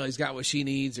going or Riley's got what she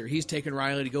needs, or he's taking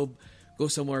Riley to go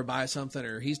somewhere, buy something,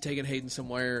 or he's taking Hayden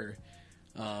somewhere.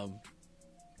 Man,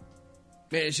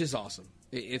 it's just awesome.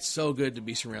 It's so good to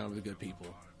be surrounded with good people.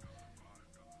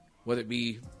 Whether it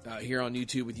be here on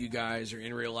YouTube with you guys or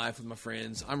in real life with my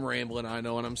friends. I'm rambling, I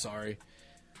know, and I'm sorry.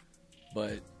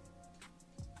 But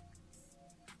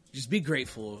just be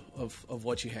grateful of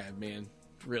what you have, man.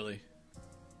 Really.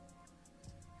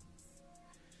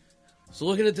 So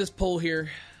looking at this poll here,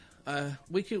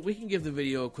 we can give the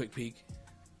video a quick peek.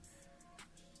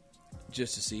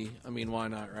 Just to see. I mean, why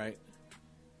not, right?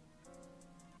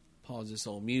 Pause this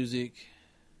old music.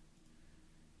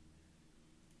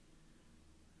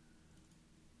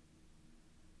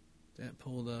 That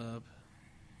pulled up.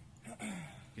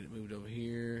 Get it moved over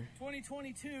here.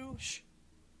 2022. Shh.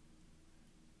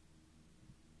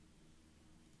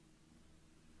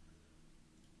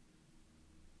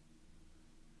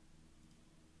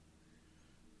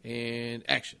 And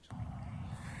action.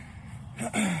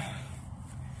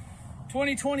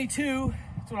 2022.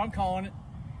 That's what I'm calling it.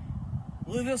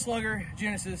 Louisville Slugger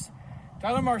Genesis.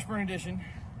 Tyler Marshburn edition.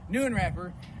 New and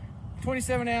wrapper.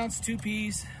 27 ounce, 2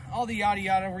 piece. All the yada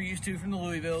yada we're used to from the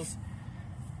Louisvilles.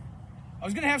 I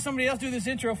was going to have somebody else do this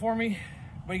intro for me,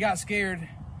 but he got scared.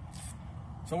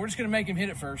 So we're just going to make him hit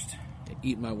it first.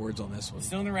 Eat my words on this one.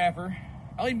 Still in the wrapper.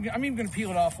 I'm even going to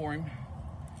peel it off for him.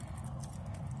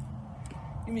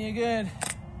 Give me a good...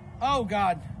 Oh,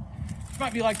 God. This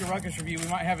might be like the Ruckus review. We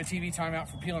might have a TV timeout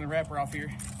for peeling the wrapper off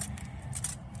here.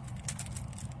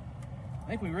 I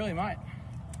think we really might.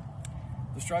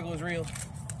 The struggle is real.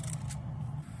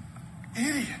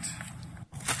 Idiot.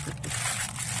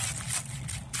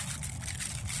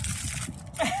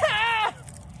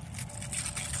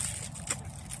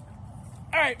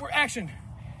 All right, we're action.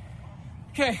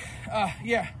 Okay,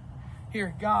 yeah.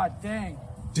 Here, God dang.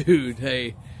 Dude,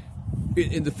 hey.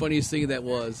 And the funniest thing of that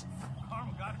was,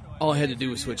 all I had to do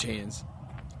was switch hands.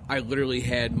 I literally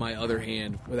had my other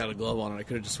hand without a glove on it. I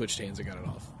could have just switched hands and got it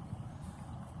off.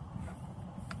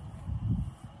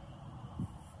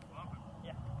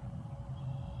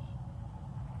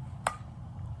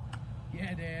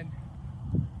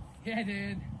 Yeah,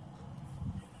 dude.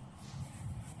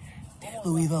 That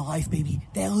Louisville life, baby.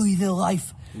 That Louisville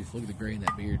life. Oof, look at the gray in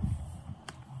that beard.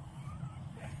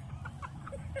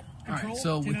 All right,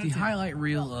 so with the highlight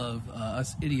reel of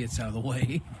us idiots out of the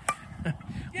way,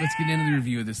 let's get into the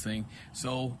review of this thing.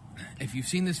 So, if you've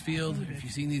seen this field, if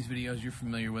you've seen these videos, you're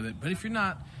familiar with it. But if you're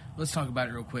not, let's talk about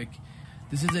it real quick.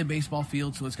 This is a baseball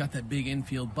field, so it's got that big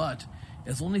infield, but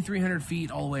it's only 300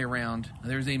 feet all the way around.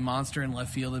 There's a monster in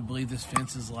left field. I believe this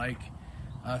fence is like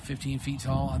 15 feet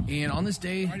tall. And on this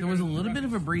day, there was a little bit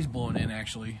of a breeze blowing in,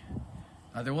 actually.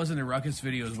 There wasn't a ruckus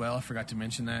video as well. I forgot to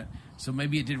mention that. So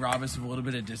maybe it did rob us of a little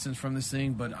bit of distance from this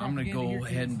thing, but I'm going to go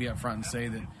ahead and be up front and say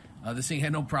that this thing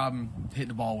had no problem hitting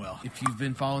the ball well. If you've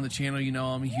been following the channel, you know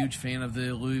I'm a huge fan of the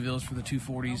Louisvilles for the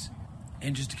 240s.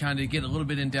 And just to kind of get a little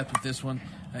bit in depth with this one,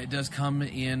 it does come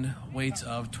in weights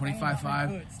of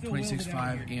 25.5,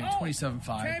 26.5, and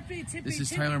 27.5. This is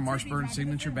Tyler Marshburn's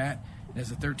signature bat. It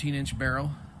has a 13-inch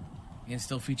barrel and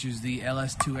still features the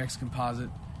LS2X composite.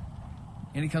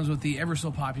 And it comes with the ever so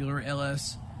popular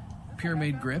LS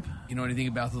Pyramid grip. You know anything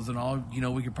about those at all? You know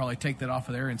we could probably take that off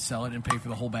of there and sell it and pay for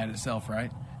the whole bat itself,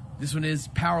 right? This one is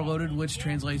power loaded, which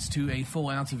translates to a full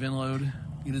ounce of inload.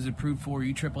 It is approved for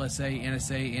USSSA,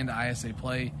 NSA, and ISA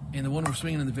play. And the one we're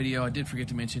swinging in the video, I did forget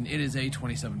to mention, it is a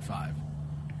 27.5.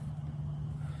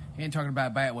 And talking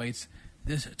about bat weights,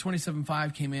 this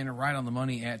 27.5 came in right on the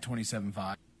money at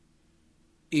 27.5.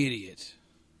 Idiot.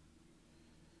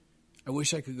 I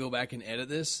wish I could go back and edit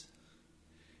this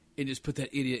and just put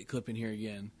that idiot clip in here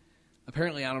again.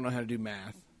 Apparently, I don't know how to do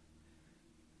math.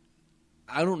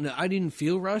 I don't know. I didn't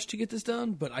feel rushed to get this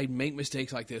done, but I make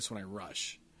mistakes like this when I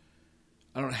rush.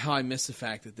 I don't know how I missed the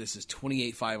fact that this is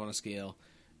 28.5 on a scale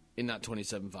and not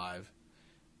 27.5.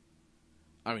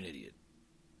 I'm an idiot.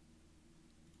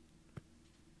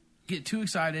 Get too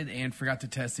excited and forgot to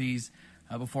test these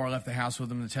before I left the house with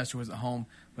them. The tester was at home,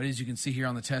 but as you can see here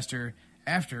on the tester,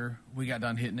 after we got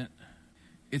done hitting it,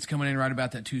 it's coming in right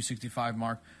about that 265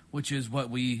 mark, which is what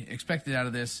we expected out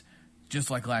of this, just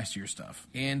like last year's stuff.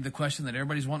 And the question that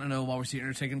everybody's wanting to know while we're sitting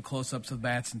here taking close-ups of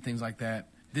bats and things like that,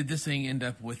 did this thing end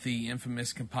up with the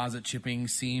infamous composite chipping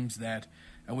seams that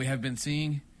we have been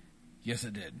seeing? Yes,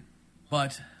 it did.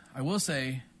 But I will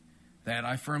say that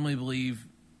I firmly believe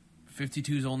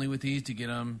 52s only with these to get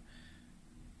them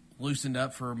loosened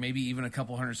up for maybe even a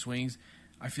couple hundred swings.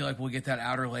 I feel like we'll get that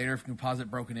outer layer of composite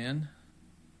broken in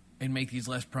and make these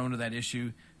less prone to that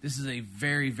issue. This is a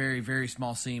very, very, very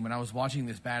small seam, and I was watching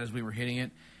this bat as we were hitting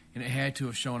it, and it had to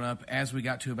have shown up as we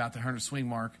got to about the 100 swing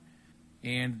mark.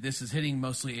 And this is hitting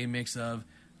mostly a mix of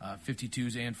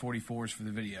 52s and 44s for the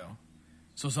video.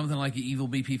 So something like the Evil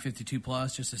BP 52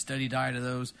 Plus, just a steady diet of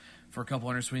those for a couple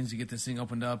hundred swings to get this thing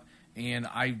opened up. And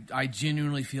I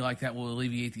genuinely feel like that will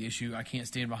alleviate the issue. I can't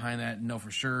stand behind that and know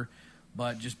for sure.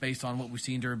 But just based on what we've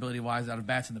seen durability-wise out of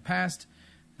bats in the past,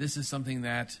 this is something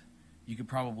that you could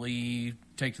probably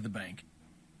take to the bank.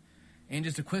 And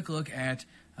just a quick look at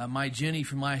my Jenny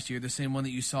from last year, the same one that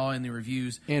you saw in the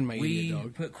reviews. And my idiot dog. We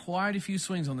put quite a few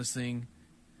swings on this thing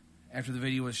after the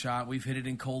video was shot. We've hit it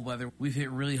in cold weather. We've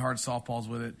hit really hard softballs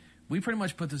with it. We pretty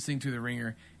much put this thing through the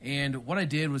ringer. And what I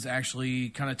did was actually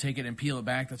kind of take it and peel it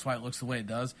back. That's why it looks the way it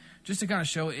does. Just to kind of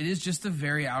show it is just the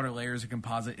very outer layers of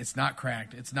composite. It's not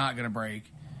cracked. It's not going to break.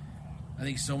 I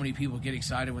think so many people get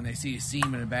excited when they see a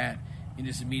seam in a bat and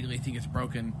just immediately think it's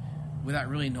broken without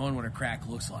really knowing what a crack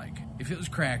looks like. If it was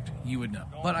cracked, you would know.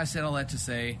 But I said all that to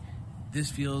say, this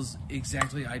feels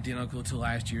exactly identical to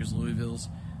last year's Louisville's.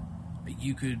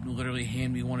 You could literally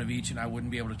hand me one of each and I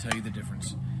wouldn't be able to tell you the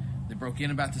difference. They broke in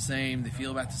about the same, they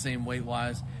feel about the same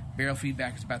weight-wise, barrel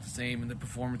feedback is about the same, and the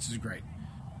performance is great.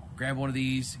 Grab one of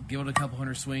these, give it a couple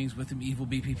hundred swings with them Evil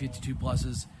BP 52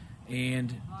 Pluses,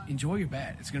 and enjoy your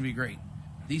bat. It's going to be great.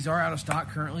 These are out of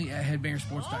stock currently at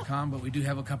headbangersports.com, but we do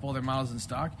have a couple other models in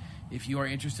stock. If you are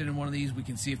interested in one of these, we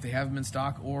can see if they have them in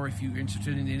stock, or if you're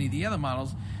interested in any of the other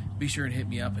models, be sure and hit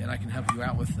me up, and I can help you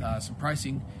out with some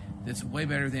pricing that's way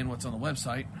better than what's on the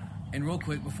website. And real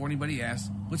quick, before anybody asks,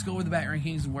 let's go over the bat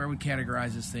rankings and where we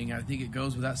categorize this thing. I think it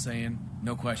goes without saying,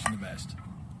 no question the best.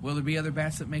 Will there be other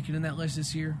bats that make it in that list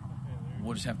this year?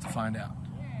 We'll just have to find out.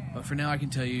 But for now, I can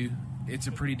tell you, it's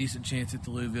a pretty decent chance that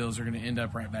the Louisvilles are going to end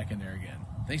up right back in there again.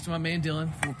 Thanks to my man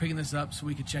Dylan for picking this up so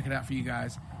we could check it out for you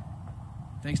guys.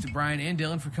 Thanks to Brian and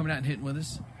Dylan for coming out and hitting with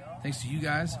us. Thanks to you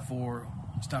guys for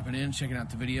stopping in and checking out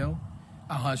the video.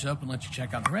 I'll hush up and let you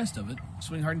check out the rest of it.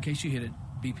 Swing hard in case you hit it.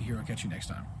 BP Hero, catch you next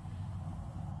time.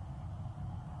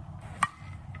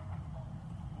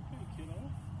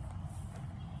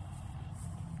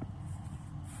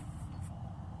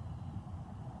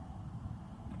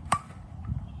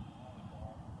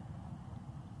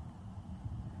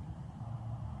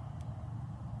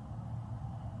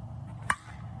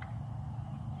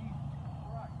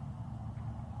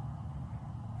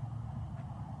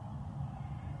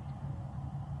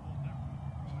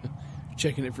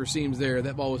 checking it for seams there.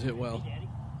 That ball was hit well.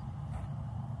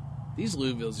 These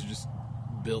Louisvilles are just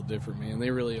built different, man. They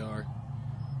really are.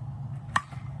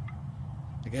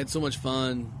 Like, I had so much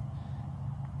fun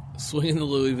swinging the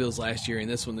Louisvilles last year and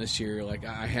this one this year. Like,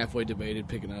 I halfway debated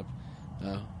picking up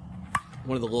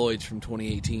one of the Lloyds from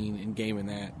 2018 and gaming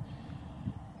that.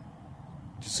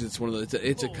 Just, it's one of those.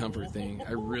 It's a comfort thing.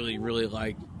 I really, really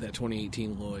like that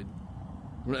 2018 Lloyd.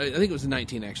 I think it was the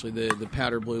 19 actually, the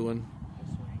powder blue one.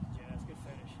 That's good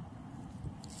finish.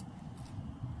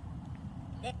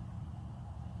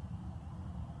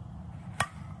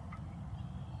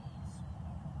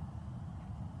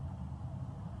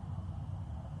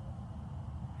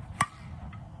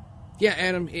 Yeah,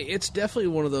 Adam, it's definitely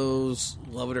one of those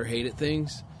love it or hate it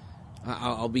things.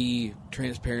 I'll be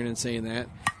transparent in saying that.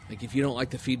 Like, if you don't like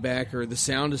the feedback or the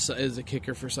sound is a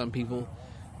kicker for some people,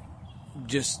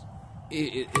 just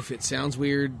if it sounds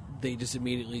weird, they just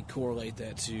immediately correlate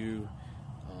that to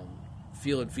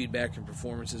feeling feedback and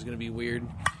performance is going to be weird.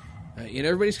 And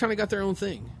everybody's kind of got their own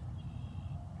thing.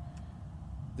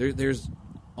 There's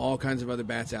all kinds of other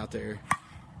bats out there.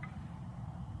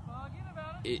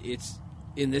 It's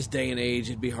in this day and age,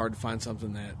 it'd be hard to find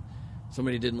something that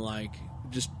somebody didn't like.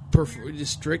 Just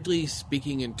strictly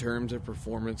speaking in terms of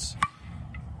performance,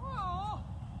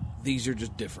 these are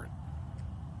just different.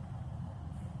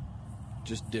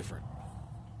 Just different.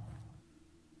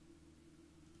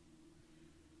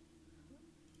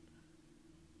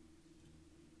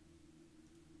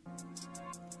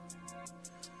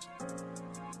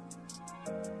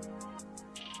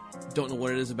 Don't know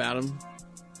what it is about them.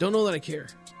 Don't know that I care.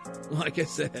 Like I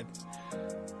said.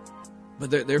 But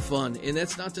they're fun. And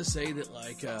that's not to say that,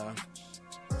 like,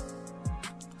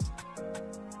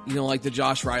 like the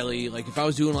Josh Riley, like if I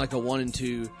was doing like a 1 and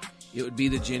 2, it would be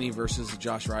the Jenny versus the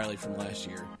Josh Riley from last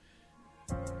year.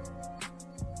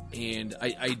 And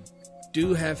I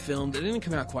do have filmed. It didn't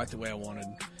come out quite the way I wanted.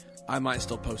 I might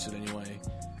still post it anyway.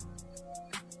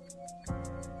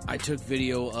 I took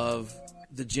video of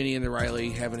the Jenny and the Riley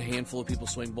having a handful of people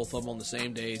swing both of them on the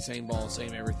same day, same ball,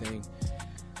 same everything.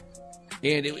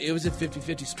 And it was a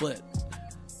 50-50 split.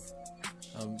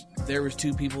 There was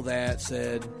 2 people that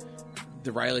said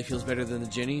the Riley feels better than the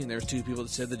Jenny, and there was 2 people that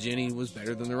said the Jenny was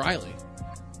better than the Riley.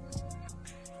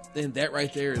 And that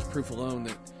right there is proof alone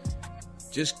that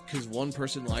just because one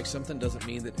person likes something doesn't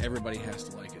mean that everybody has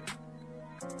to like it.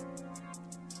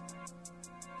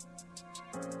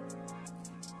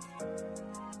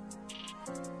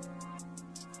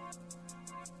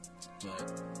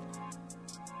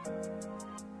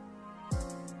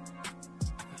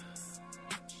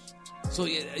 So,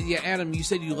 yeah, Adam, you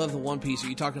said you love the One Piece. Are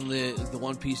you talking the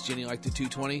One Piece Jenny like the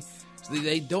 220? So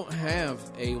they don't have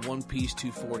a One Piece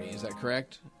 240, is that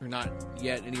correct? Or not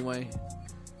yet, anyway?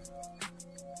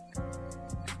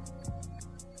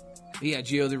 Yeah,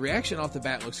 Gio, the reaction off the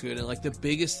bat looks good. And, like, the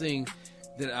biggest thing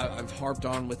that I've harped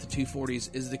on with the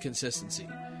 240s is the consistency.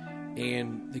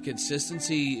 And the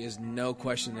consistency is no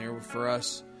question there for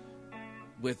us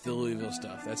with the Louisville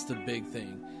stuff. That's the big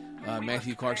thing.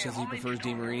 Matthew Clark says he prefers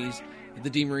DeMarinis. The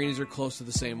DeMarinis are close to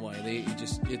the same way.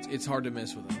 It's hard to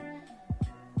miss with them.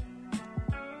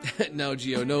 No,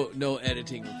 Gio, no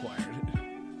editing required.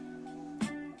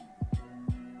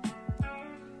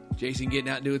 Jason getting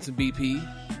out and doing some BP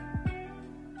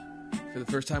for the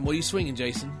first time. What are you swinging,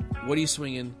 Jason? What are you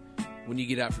swinging when you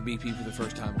get out for BP for the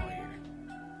first time all year?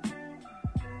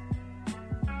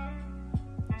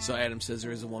 So Adam says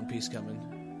there is a One Piece coming.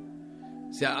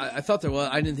 See, I thought there was.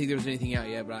 I didn't think there was anything out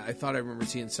yet, but I thought I remember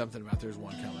seeing something about there's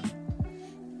one coming.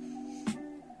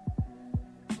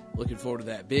 Looking forward to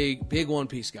that. Big One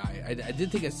Piece guy. I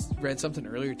did think I read something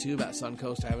earlier, too, about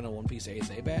Suncoast having a One Piece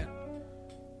ASA bat.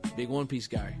 Big One Piece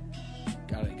guy.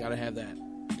 Gotta have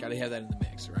that. Gotta have that in the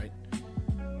mix, right?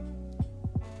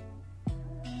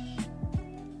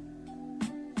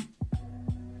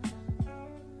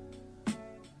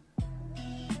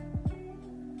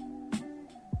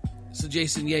 So,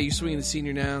 Jason, yeah, you're swinging the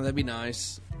senior now. That'd be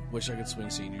nice. Wish I could swing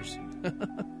seniors.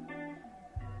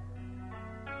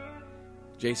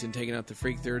 Jason taking out the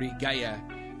Freak 30. Yeah.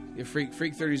 Freak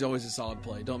 30 is always a solid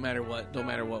play. Don't matter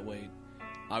what weight.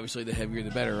 Obviously, the heavier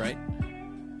the better, right?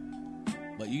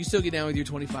 But you can still get down with your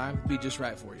 25. It'd be just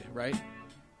right for you, right?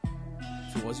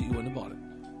 If it wasn't, you wouldn't have bought it.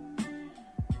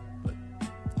 But,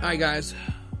 all right, guys.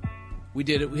 We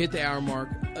did it. We hit the hour mark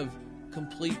of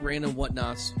complete random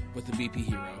whatnots with the BP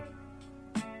Hero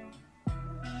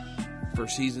for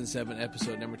Season 7,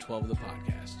 Episode number 12 of the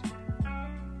podcast.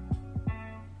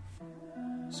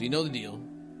 So you know the deal.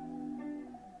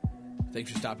 Thanks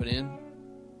for stopping in.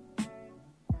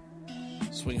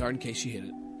 Swing hard in case you hit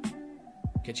it.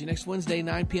 Catch you next Wednesday,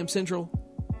 9 p.m. Central.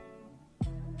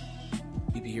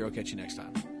 BP Hero, catch you next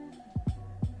time.